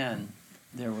at the end.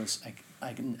 There was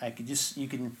you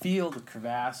can feel the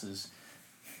crevasses,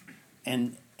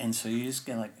 and so you just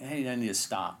get like, hey, I need to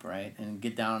stop, right, and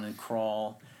get down and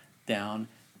crawl down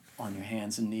on your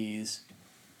hands and knees,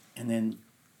 and then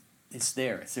it's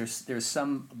there. There's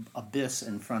some abyss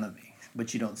in front of me,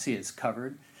 but you don't see it. It's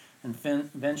covered, and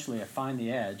eventually I find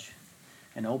the edge,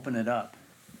 and open it up,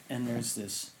 and there's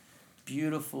this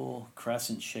beautiful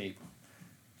crescent-shaped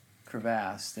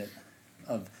crevasse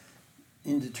of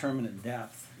indeterminate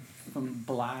depth, from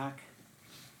black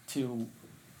to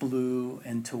blue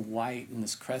and to white in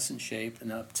this crescent shape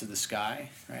and up to the sky,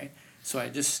 right? So I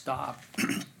just stopped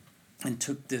and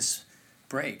took this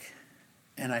break,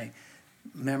 and I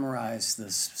memorized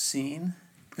this scene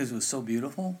because it was so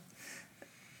beautiful.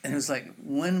 And it was like,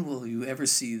 when will you ever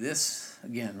see this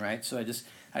again, right? So I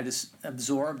just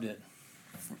absorbed it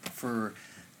for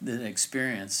the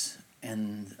experience,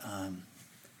 and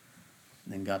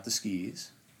then got the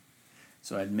skis.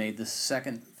 So I'd made the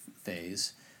second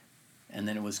phase, and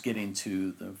then it was getting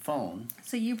to the phone.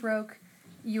 So you broke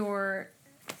your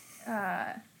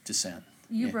descent.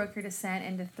 You broke your descent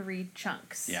into 3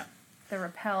 chunks. Yeah. The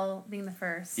rappel being the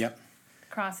first. Yep.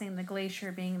 Crossing the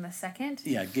glacier being the second.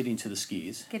 Yeah, getting to the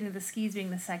skis. Getting to the skis being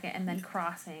the second, and then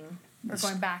crossing, or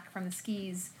going back from the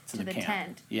skis to the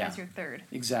tent as your third.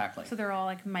 Exactly. So they're all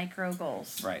like micro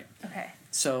goals. Right. Okay.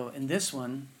 So in this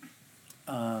one,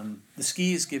 the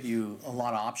skis give you a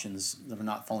lot of options that are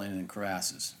not falling in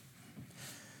crevasses.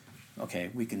 Okay,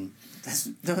 we can.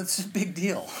 That's a big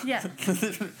deal. Yeah.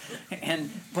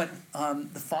 But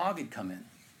the fog had come in,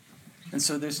 and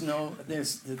so there's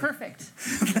perfect.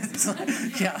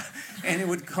 Yeah, and it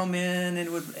would come in, and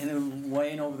it would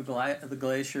wane over the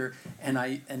glacier,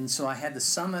 and so I had the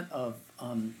summit of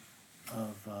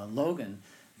Logan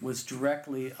was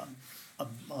directly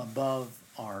above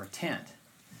our tent,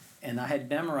 and I had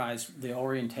memorized the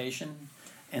orientation.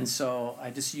 And so I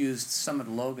just used Summit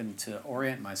Logan to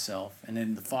orient myself, and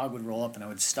then the fog would roll up, and I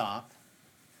would stop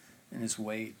and just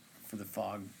wait for the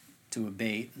fog to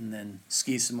abate, and then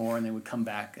ski some more, and they would come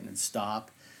back and then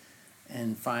stop.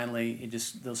 And finally,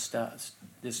 they'll stop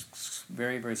just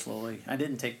very, very slowly. I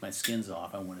didn't take my skins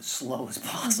off. I went as slow as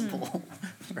possible,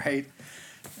 right?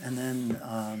 And then.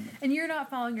 And you're not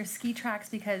following your ski tracks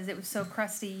because it was so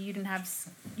crusty. You didn't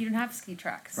have ski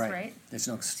tracks, right? There's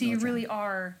no. So you really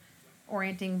are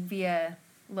orienting via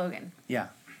Logan. Yeah.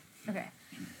 Okay.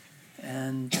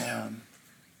 And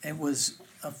it was,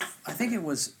 I think it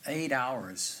was 8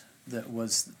 hours that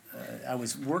was, I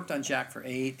worked on Jack for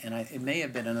 8, and it may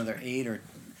have been another 8 or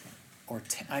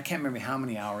 10, I can't remember how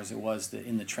many hours it was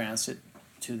in the transit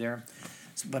to there,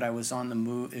 but I was on the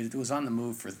move. It was on the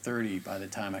move for 30 by the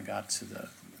time I got to the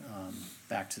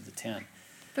back to the tent.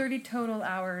 30 total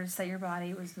hours that your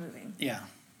body was moving. Yeah.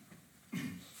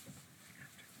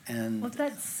 And let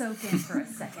that soak in for a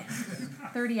second.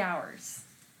 30 hours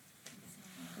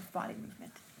of body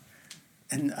movement.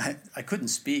 And I couldn't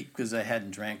speak because I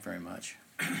hadn't drank very much.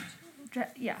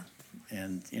 Yeah.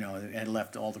 And, I had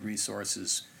left all the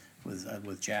resources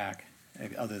with Jack,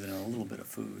 other than a little bit of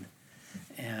food.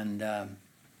 And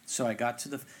so I got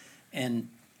to and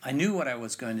I knew what I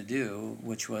was going to do,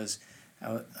 which was,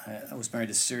 I was married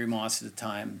to Siri Moss at the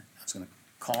time. I was going to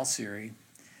call Siri.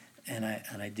 And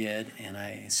I did, and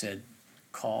I said,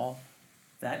 call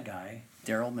that guy,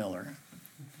 Daryl Miller,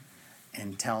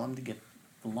 and tell him to get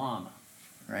the llama,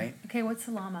 right? Okay, what's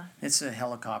the llama? It's a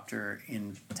helicopter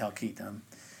in Talkeetna,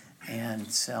 and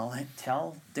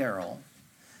tell Daryl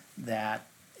that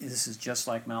this is just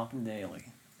like Malcolm Daly,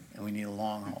 and we need a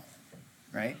long haul,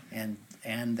 right?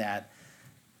 And that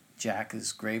Jack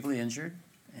is gravely injured,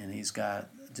 and he's got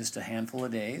just a handful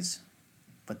of days,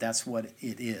 but that's what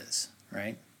it is,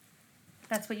 right?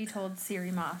 That's what you told Siri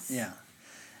Moss. Yeah.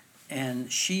 And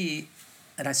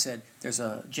I said, there's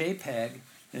a JPEG.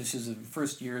 This is the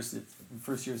first years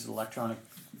of electronic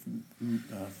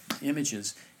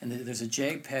images. And there's a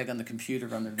JPEG on the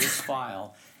computer under this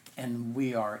file. And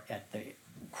we are at the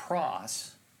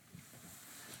cross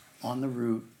on the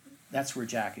route. That's where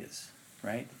Jack is,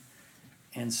 right?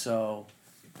 And so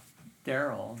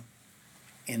Daryl...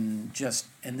 And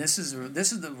this is the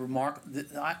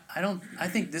I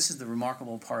think this is the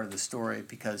remarkable part of the story,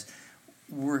 because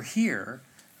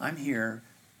I'm here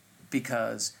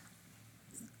because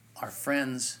our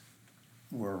friends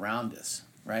were around us,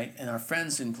 right? And our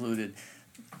friends included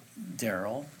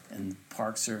Daryl and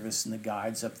Park Service and the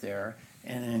guides up there,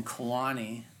 and in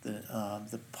Kalani,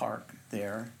 the park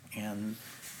there, and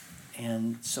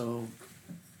so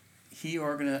he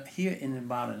in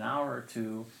about an hour or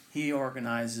two. He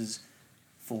organizes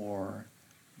for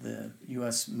the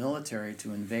U.S. military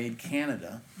to invade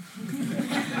Canada,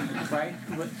 right?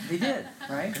 But they did,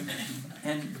 right?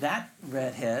 And that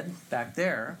redhead back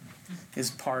there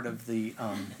is part of the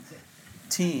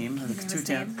team.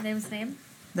 Name his name?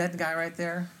 That guy right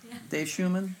there, Dave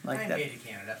Schumann, like I that. invaded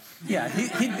Canada. Yeah,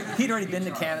 he'd already been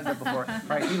to Canada before,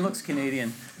 right? He looks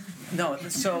Canadian. No,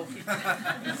 so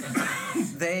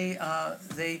they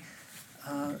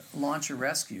launch a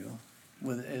rescue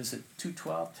with, is it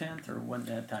 212 10th or when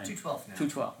that time? 212 now.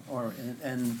 212,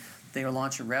 and they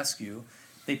launch a rescue.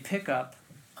 They pick up.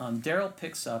 Daryl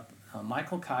picks up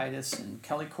Michael Kiedis and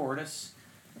Kelly Cordes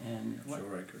and Joe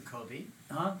Reichert. Colby.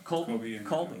 Colby and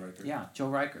Colby. Joe Reichert. Yeah, Joe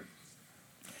Reichert.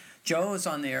 Joe is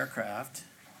on the aircraft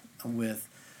with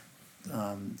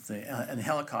a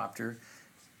helicopter.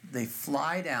 They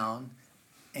fly down,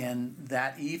 and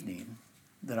that evening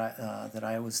that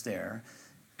I was there,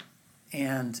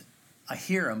 and I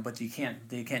hear him, but they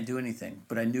can't do anything.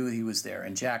 But I knew he was there,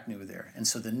 and Jack knew he was there. And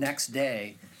so the next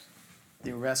day,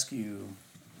 the rescue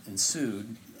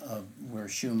ensued, where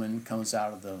Schumann comes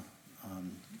out of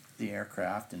the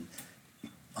aircraft and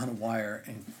on a wire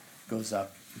and goes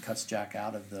up and cuts Jack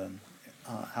out of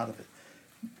it.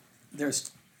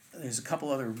 There's a couple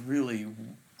other really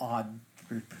odd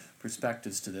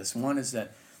perspectives to this. One is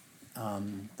that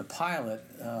the pilot,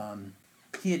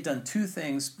 he had done two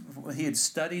things. He had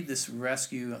studied this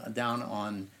rescue down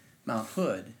on Mount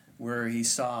Hood, where he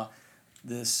saw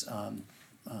this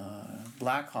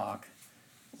Black Hawk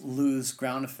lose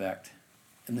ground effect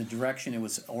in the direction it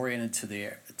was oriented to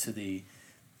the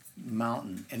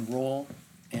mountain and roll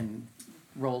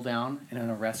down in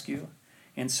a rescue.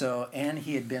 And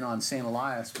he had been on St.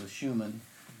 Elias with Schumann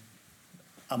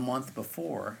a month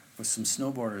before with some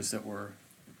snowboarders that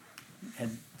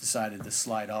had decided to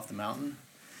slide off the mountain.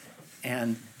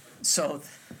 And so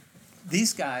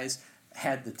these guys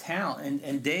had the talent,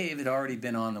 and Dave had already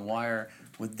been on the wire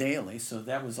with Daly, so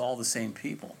that was all the same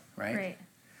people, right? Right.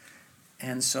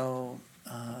 And so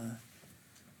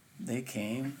they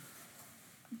came,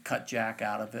 cut Jack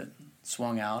out of it,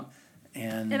 swung out,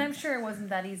 and I'm sure it wasn't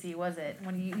that easy, was it?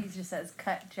 When he just says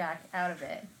cut Jack out of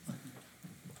it.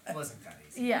 It wasn't that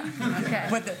easy. Yeah. Okay.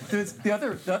 But the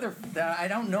other I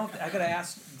don't know. I gotta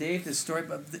ask Dave this story,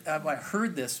 but I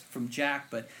heard this from Jack.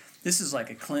 But this is like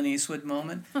a Clint Eastwood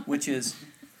moment, which is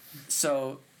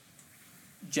so.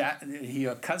 Jack he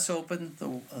cuts open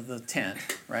the tent,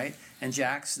 right, and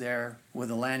Jack's there with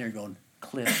a lanyard going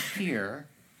clip here,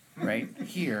 right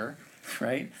here,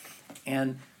 right,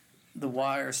 and the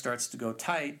wire starts to go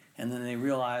tight, and then they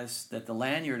realize that the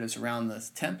lanyard is around the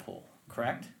tent pole.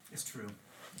 Correct? It's true.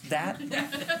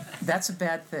 That's a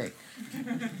bad thing.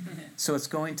 So it's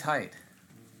going tight.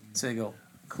 So they go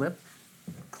clip,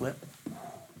 clip.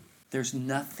 There's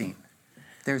nothing.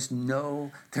 There's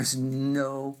no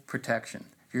protection.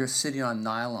 You're sitting on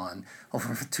nylon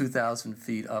over 2,000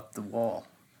 feet up the wall,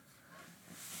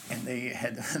 and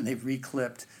they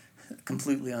reclipped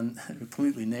completely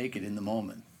naked in the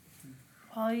moment.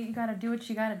 Well, you got to do what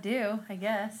you got to do, I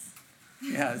guess.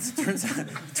 Yeah, it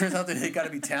turns out that they got to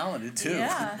be talented too.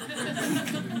 Yeah.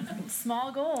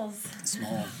 Small goals.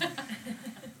 Small.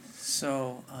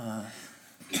 So.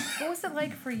 What was it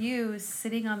like for you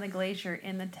sitting on the glacier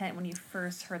in the tent when you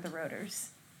first heard the rotors?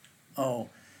 Oh.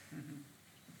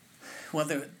 Well,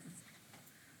 that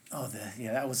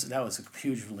was a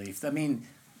huge relief. I mean,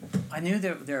 I knew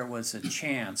there was a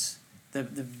chance. The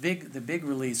big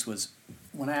release was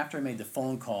after I made the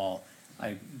phone call,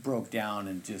 I broke down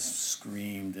and just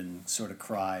screamed and sort of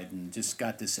cried and just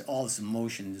got all this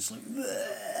emotion, just like,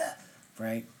 bleh,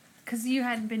 right? Because you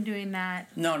hadn't been doing that.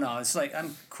 No, it's like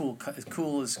I'm as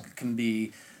cool as can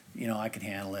be. You know, I can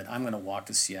handle it. I'm going to walk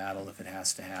to Seattle if it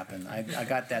has to happen. I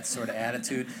got that sort of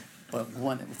attitude. But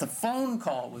when the phone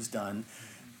call was done,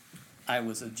 I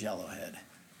was a jello head.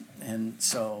 And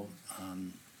so,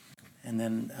 and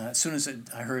then as soon as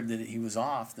I heard that he was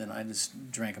off, then I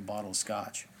just drank a bottle of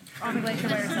scotch. On the glacier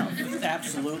by yourself.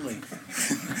 Absolutely.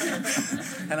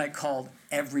 And I called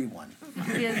everyone.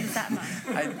 Yeah, it's that much.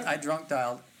 I drunk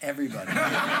dialed everybody.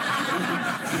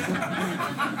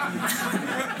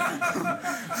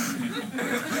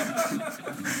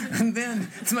 And then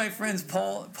to my friends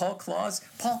Paul Claus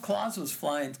was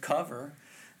flying cover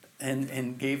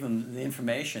and gave him the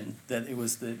information that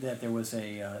that there was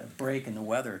a break in the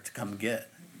weather to come get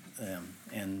them.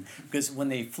 And because when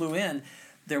they flew in,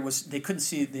 they couldn't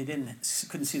see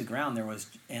the ground. There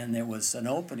was an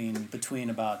opening between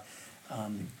about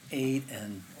 8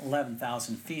 and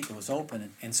 11,000 feet that was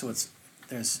open, and so it's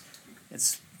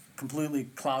completely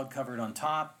cloud covered on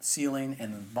top, ceiling,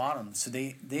 and the bottom. So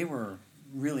they were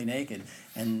really naked.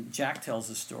 And Jack tells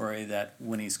a story that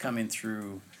when he's coming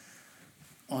through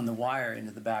on the wire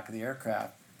into the back of the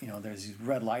aircraft, there's these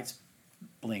red lights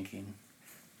blinking.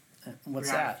 What's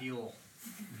We're that? Out of fuel.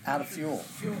 Out of fuel,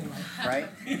 right?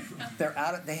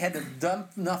 They had to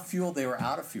dump enough fuel. They were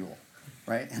out of fuel,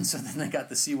 right? And so then they got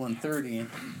the C-130 and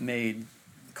made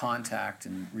contact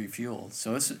and refueled.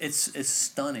 So it's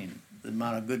stunning the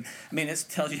amount of good. I mean, it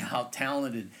tells you how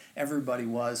talented everybody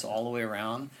was all the way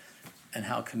around, and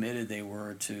how committed they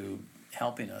were to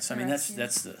helping us. I mean, that's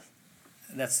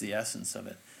the essence of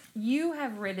it. You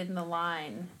have ridden the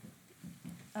line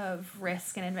of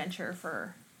risk and adventure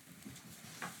for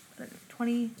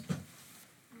 20...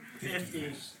 50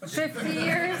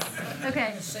 years?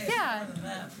 Okay. Yeah.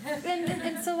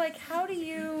 And so, like, how do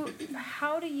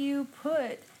you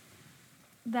put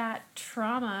that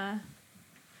trauma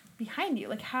behind you?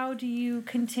 Like, how do you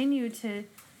continue to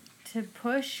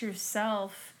push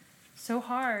yourself so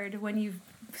hard when you've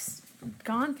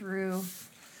gone through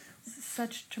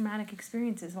such traumatic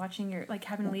experiences, watching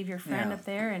having to leave your friend up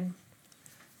there and...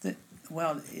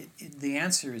 The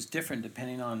answer is different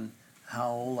depending on how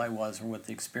old I was or what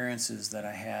the experiences that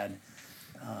I had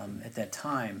at that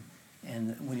time.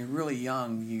 And when you're really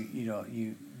young,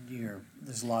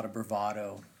 there's a lot of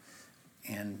bravado,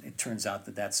 and it turns out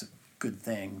that that's a good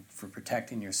thing for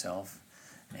protecting yourself.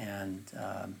 And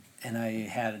I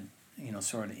had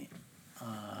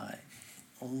a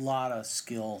lot of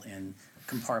skill in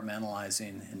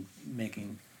compartmentalizing and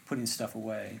putting stuff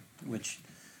away, which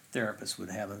therapists would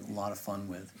have a lot of fun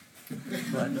with.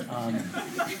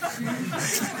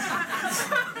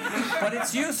 But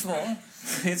it's useful.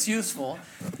 It's useful.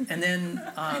 And then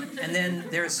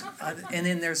there's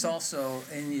also,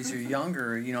 and as you're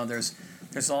younger,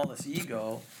 there's all this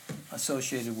ego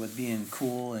associated with being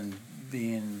cool and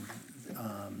being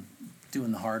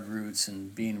doing the hard routes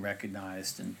and being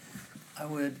recognized. And I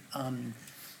would,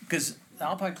 because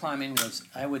alpine climbing was,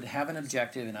 I would have an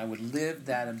objective and I would live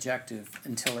that objective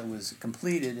until it was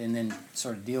completed, and then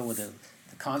sort of deal with the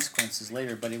consequences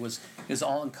later. But it was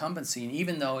all incumbency, and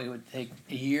even though it would take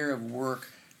a year of work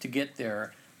to get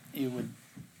there, and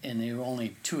there were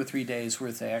only 2 or 3 days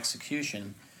worth of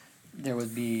execution, there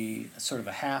would be sort of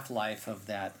a half-life of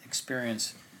that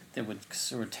experience that would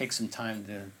sort of take some time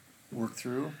to work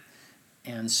through.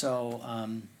 And so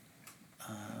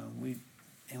we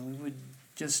would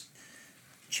just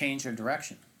change our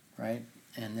direction, right?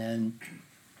 And then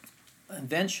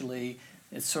eventually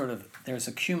it's sort of, there's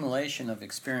accumulation of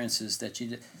experiences it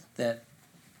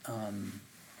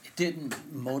didn't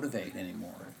motivate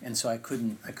anymore. And so I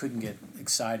couldn't get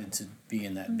excited to be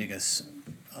in that biggest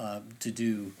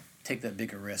take that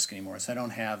bigger risk anymore. So I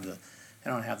don't have the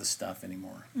stuff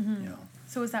anymore. Mm-hmm.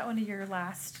 So was that one of your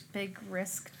last big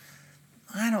risks?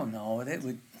 I don't know.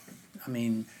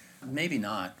 Maybe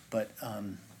not, but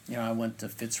I went to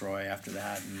Fitzroy after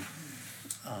that,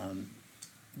 and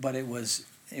but it was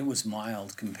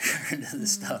mild compared to the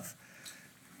stuff,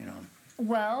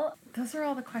 Well, those are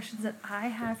all the questions that I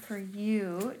have for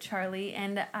you, Charlie,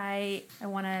 and I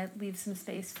want to leave some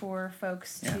space for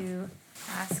folks to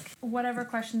ask whatever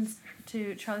questions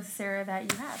to Charlie Sassara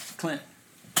that you have. Clint.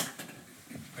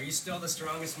 Are you still the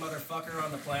strongest motherfucker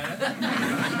on the planet?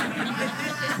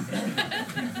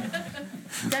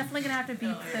 Definitely gonna have to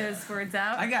beep those words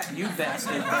out. I got you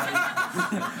vested.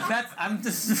 I'm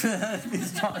just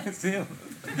he's talking to him.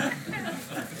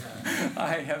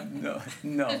 I have no,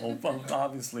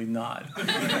 obviously not.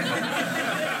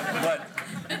 But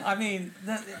I mean,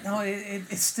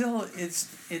 it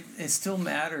still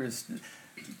matters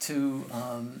to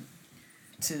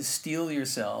steel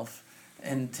yourself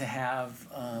and to have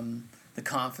the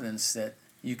confidence that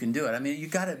you can do it. I mean, you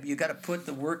gotta put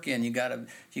the work in. You gotta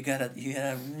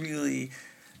really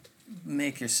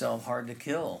make yourself hard to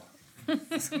kill. I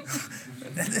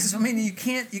mean, you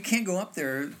can't go up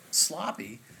there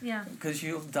sloppy. Yeah. Because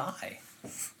you'll die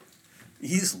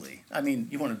easily. I mean,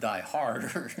 you want to die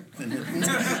harder than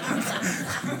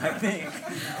I think.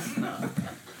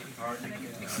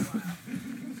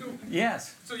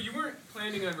 Yes. So you weren't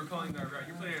planning on rappelling that route.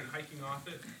 You're planning on hiking off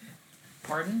it.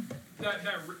 Pardon? The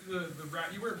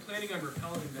route. You weren't planning on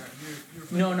rappelling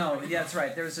that. No. Yeah, that's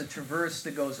right. There's a traverse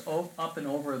that goes up and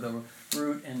over the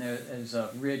route, and there's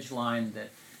a ridge line that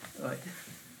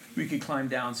we could climb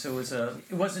down. So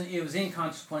it was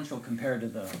inconsequential compared to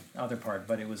the other part,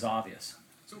 but it was obvious.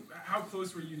 So how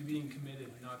close were you to being committed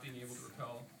and not being able to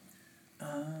rappel?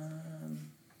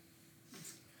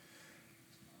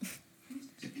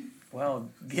 Well,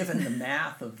 given the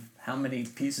math of how many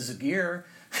pieces of gear,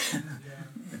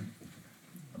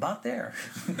 about there.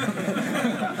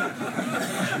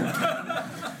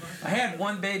 I had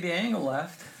one baby angle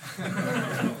left.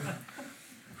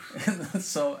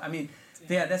 So I mean,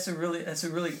 yeah, that's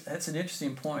an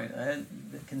interesting point. I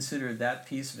hadn't considered that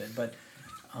piece of it, but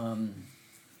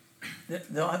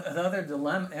the other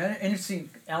dilemma, an interesting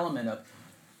element of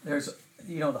there's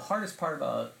the hardest part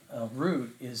about a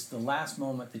route is the last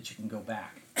moment that you can go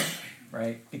back,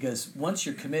 right? Because once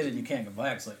you're committed, you can't go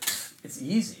back. It's like it's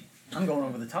easy. I'm going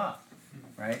over the top,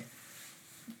 right?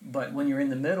 But when you're in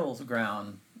the middle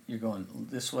ground, you're going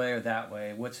this way or that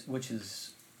way. Which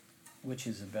is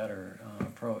a better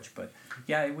approach? But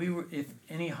yeah, if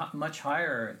any much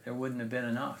higher, there wouldn't have been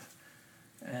enough.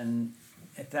 And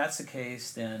if that's the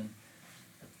case, then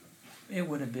it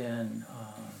would have been.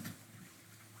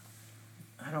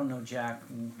 I don't know, Jack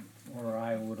or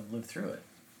I would have lived through it.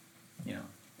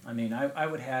 I mean, I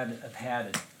would have had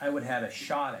it. I would have had a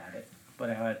shot at it,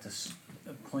 but I had to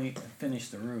finish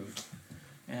the route.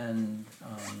 And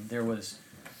there was,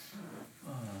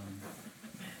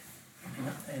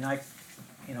 and I,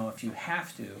 if you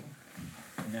have to,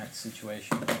 in that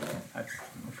situation, I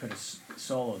could have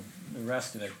soloed the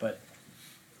rest of it, but,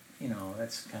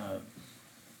 that's kind of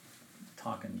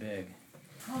talking big.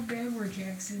 How bad were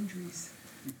Jack's injuries?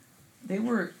 They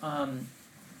were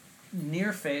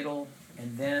near fatal,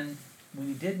 and then when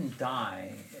he didn't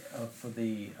die for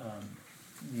the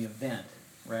event,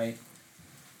 right?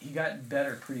 He got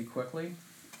better pretty quickly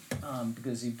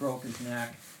because he broke his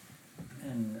neck,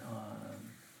 and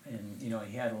he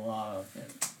had a lot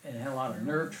of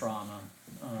nerve trauma.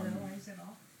 Paralyzed at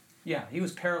all? Yeah, he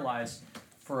was paralyzed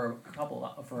for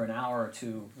an hour or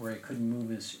two, where he couldn't move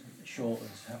his shoulder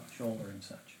and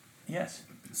such. Yes.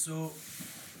 So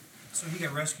he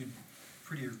got rescued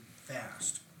pretty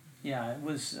fast. Yeah, it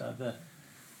was the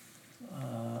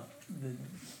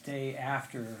day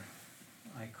after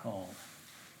I called.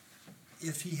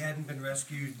 If he hadn't been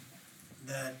rescued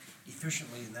that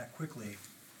efficiently and that quickly,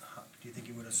 do you think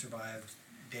he would have survived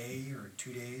a day or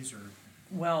 2 days or?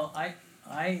 Well,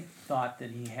 I thought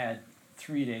that he had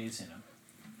 3 days in him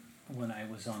when I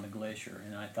was on the glacier,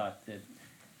 and I thought that,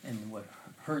 and what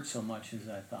hurt so much is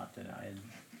I thought that I had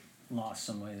lost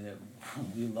somebody that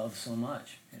we love so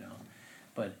much,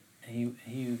 but he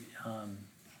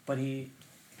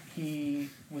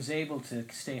was able to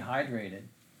stay hydrated,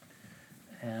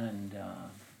 and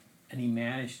he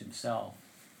managed himself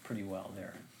pretty well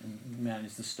there, and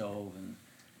managed the stove and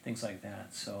things like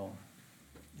that. So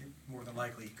more than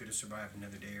likely, he could have survived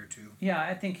another day or two. yeah,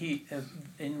 I think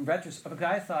in retrospect, a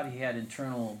guy thought he had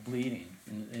internal bleeding,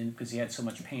 because he had so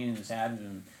much pain in his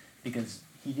abdomen, because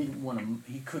he didn't want to.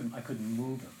 I couldn't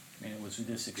move him. I mean, it was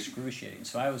just excruciating.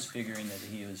 So I was figuring that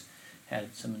he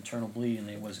had some internal bleeding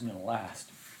that wasn't going to last.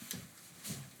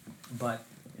 But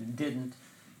it didn't,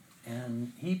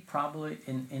 and he probably,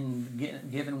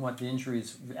 given what the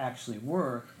injuries actually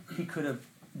were, he could have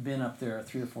been up there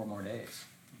 3 or 4 more days.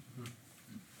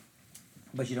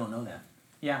 But you don't know that.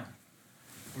 Yeah.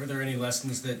 Were there any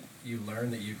lessons that you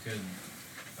learned that you could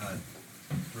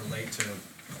relate to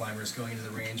climbers going into the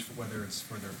range, whether it's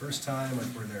for their first time or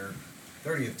for their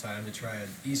 30th time, to try an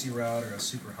easy route or a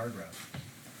super hard route?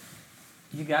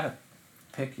 You got to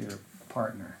pick your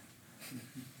partner.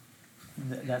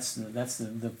 That's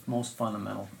the most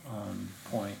fundamental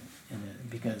point in it,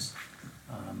 because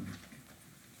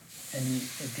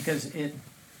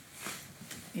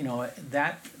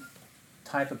that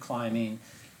type of climbing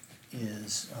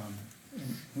is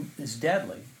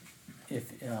deadly.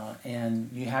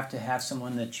 And you have to have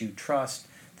someone that you trust,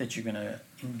 that you're going to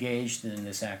engage in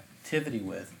this activity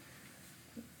with,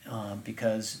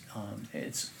 because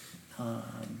it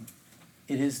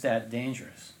is that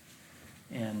dangerous.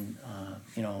 And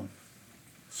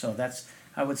so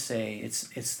I would say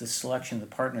it's the selection of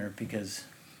the partner, because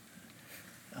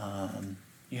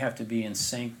you have to be in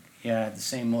sync. You have the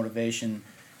same motivation,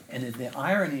 and the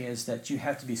irony is that you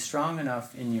have to be strong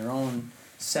enough in your own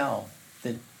self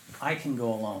that I can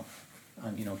go alone.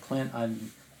 Clint,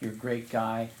 you're a great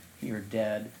guy. You're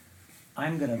dead.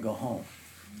 I'm gonna go home,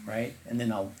 right? And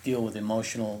then I'll deal with the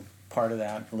emotional part of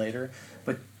that later.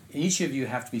 But each of you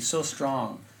have to be so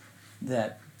strong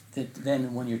that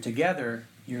then when you're together,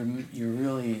 you're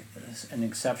really an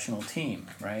exceptional team,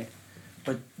 right?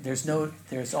 But there's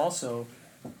also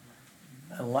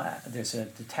there's a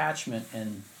detachment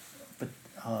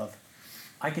of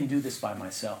I can do this by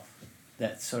myself.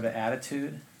 That sort of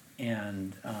attitude,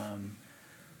 and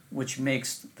which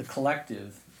makes the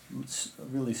collective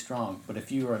really strong. But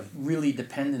if you are really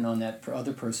dependent on that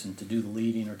other person to do the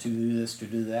leading or to do this, to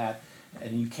do that,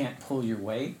 and you can't pull your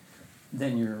weight,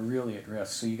 then you're really at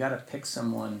risk. So you got to pick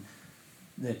someone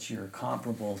that you're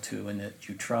comparable to and that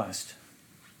you trust.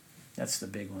 That's the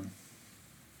big one.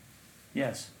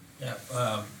 Yes. Yeah.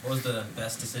 What was the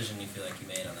best decision you feel like you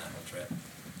made on that whole trip?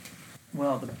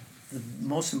 Well, the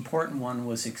most important one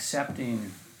was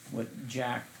accepting what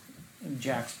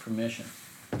Jack's permission,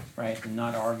 right, and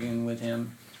not arguing with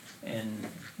him,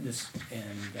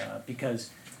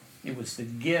 because it was the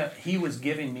gift. He was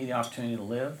giving me the opportunity to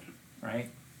live,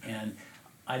 right, and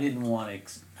I didn't want to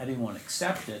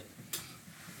accept it,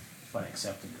 but I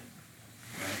accepted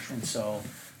it, right, and so.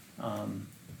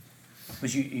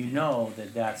 But you know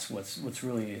that's what's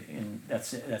really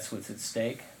that's what's at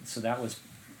stake. So that was,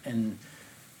 and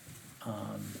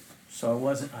so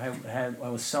I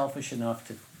was selfish enough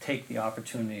to take the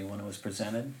opportunity when it was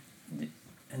presented,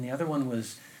 and the other one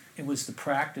was the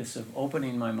practice of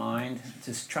opening my mind,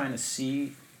 just trying to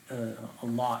see a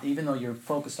lot. Even though you're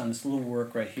focused on this little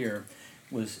work right here,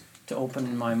 was to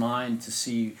open my mind to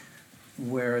see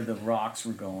where the rocks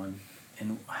were going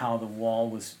and how the wall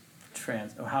was.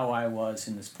 How I was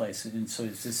in this place, and so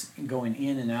it's just going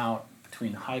in and out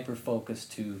between hyper focus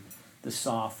to the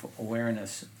soft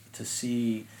awareness to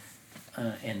see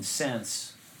and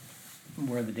sense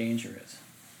where the danger is.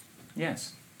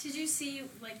 Yes. Did you see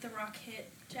like the rock hit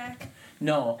Jack?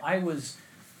 No, I was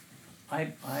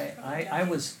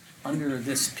under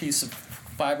this piece of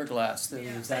fiberglass that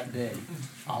was that big,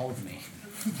 all of me.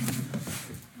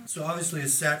 So obviously a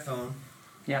sat phone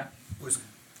Yeah. was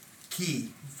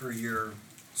key for your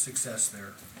success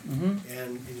there,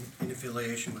 and in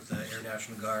affiliation with the Air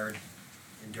National Guard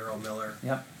and Darrell Miller,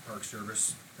 Yep. Park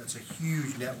Service. That's a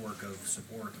huge network of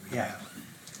support that we Yeah. have.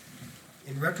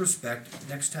 In retrospect,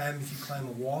 next time if you climb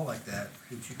a wall like that,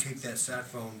 would you take that sat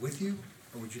phone with you,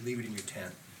 or would you leave it in your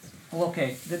tent? Well,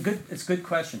 okay, it's a good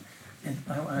question, and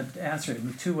I want to answer it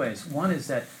in two ways. One is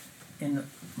that in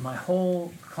my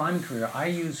whole climbing career, I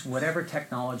used whatever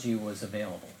technology was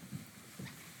available.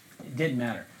 It didn't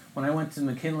matter. When I went to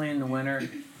McKinley in the winter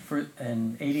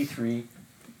in '83,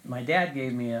 my dad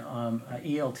gave me a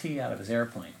ELT out of his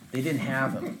airplane. They didn't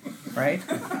have them, right?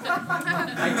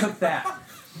 I took that.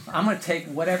 I'm going to take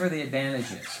whatever the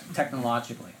advantage is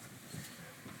technologically.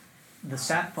 The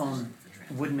sat phone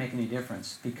wouldn't make any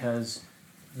difference because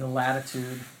the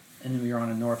latitude, and we were on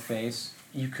a north face,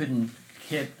 you couldn't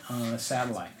hit a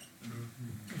satellite.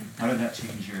 How did that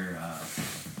change your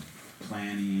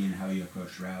planning and how you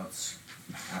approach routes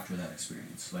after that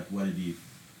experience? Like, what did you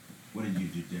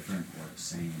do different or the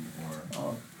same,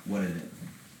 or what did it?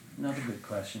 Another good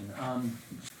question.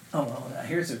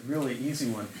 Here's a really easy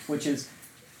one, which is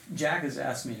Jack has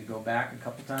asked me to go back a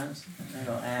couple times. And I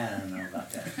go, I don't know about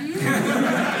that.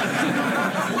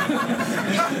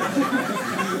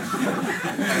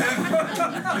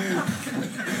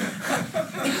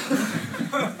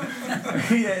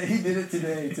 Yeah, he did it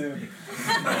today too.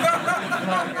 I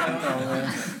don't know, man.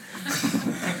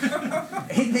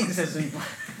 He thinks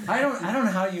I don't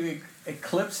know how you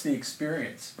eclipse the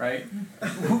experience, right?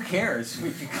 Who cares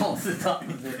if you go to the top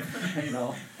of it, you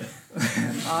know?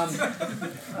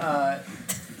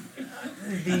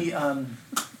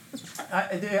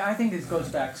 I think this goes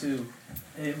back to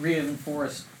it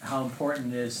reinforced how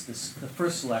important it is. The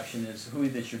first selection is who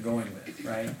that you're going with,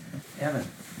 right? Evan.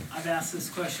 I've asked this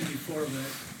question before,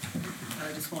 but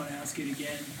I just want to ask it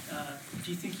again.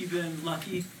 Do you think you've been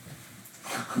lucky?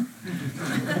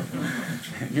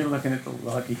 You're looking at the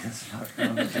luckiest fucker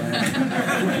on the planet.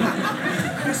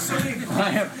 I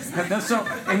am.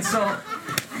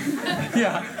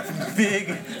 Yeah,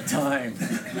 big time.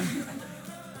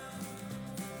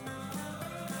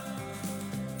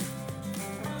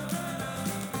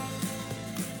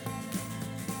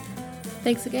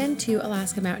 Thanks again to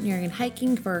Alaska Mountaineering and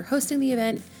Hiking for hosting the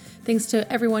event. Thanks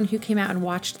to everyone who came out and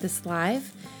watched this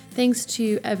live. Thanks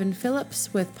to Evan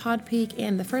Phillips with Podpeak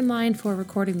and the Fernline for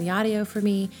recording the audio for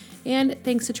me. And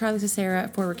thanks to Charlie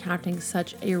Sassara for recounting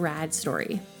such a rad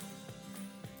story.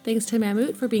 Thanks to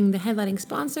Mammut for being the headlining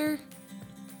sponsor.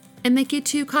 And thank you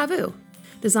to Kavu.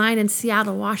 Designed in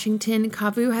Seattle, Washington,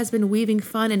 Kavu has been weaving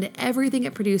fun into everything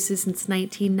it produces since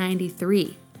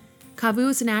 1993. Kavu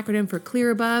is an acronym for Clear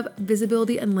Above,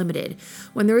 Visibility Unlimited,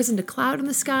 when there isn't a cloud in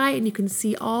the sky and you can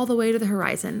see all the way to the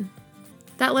horizon.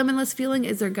 That limitless feeling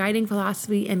is their guiding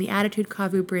philosophy and the attitude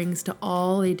Kavu brings to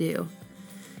all they do.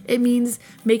 It means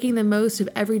making the most of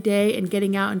every day and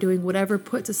getting out and doing whatever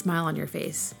puts a smile on your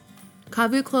face.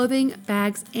 Kavu clothing,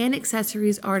 bags, and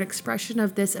accessories are an expression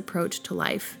of this approach to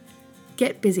life.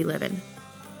 Get busy living.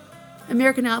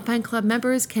 American Alpine Club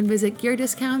members can visit gear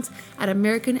discounts at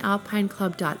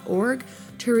americanalpineclub.org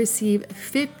to receive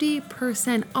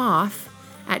 50% off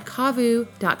at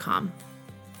kavu.com.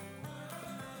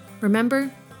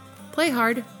 Remember, play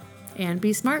hard and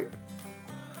be smart.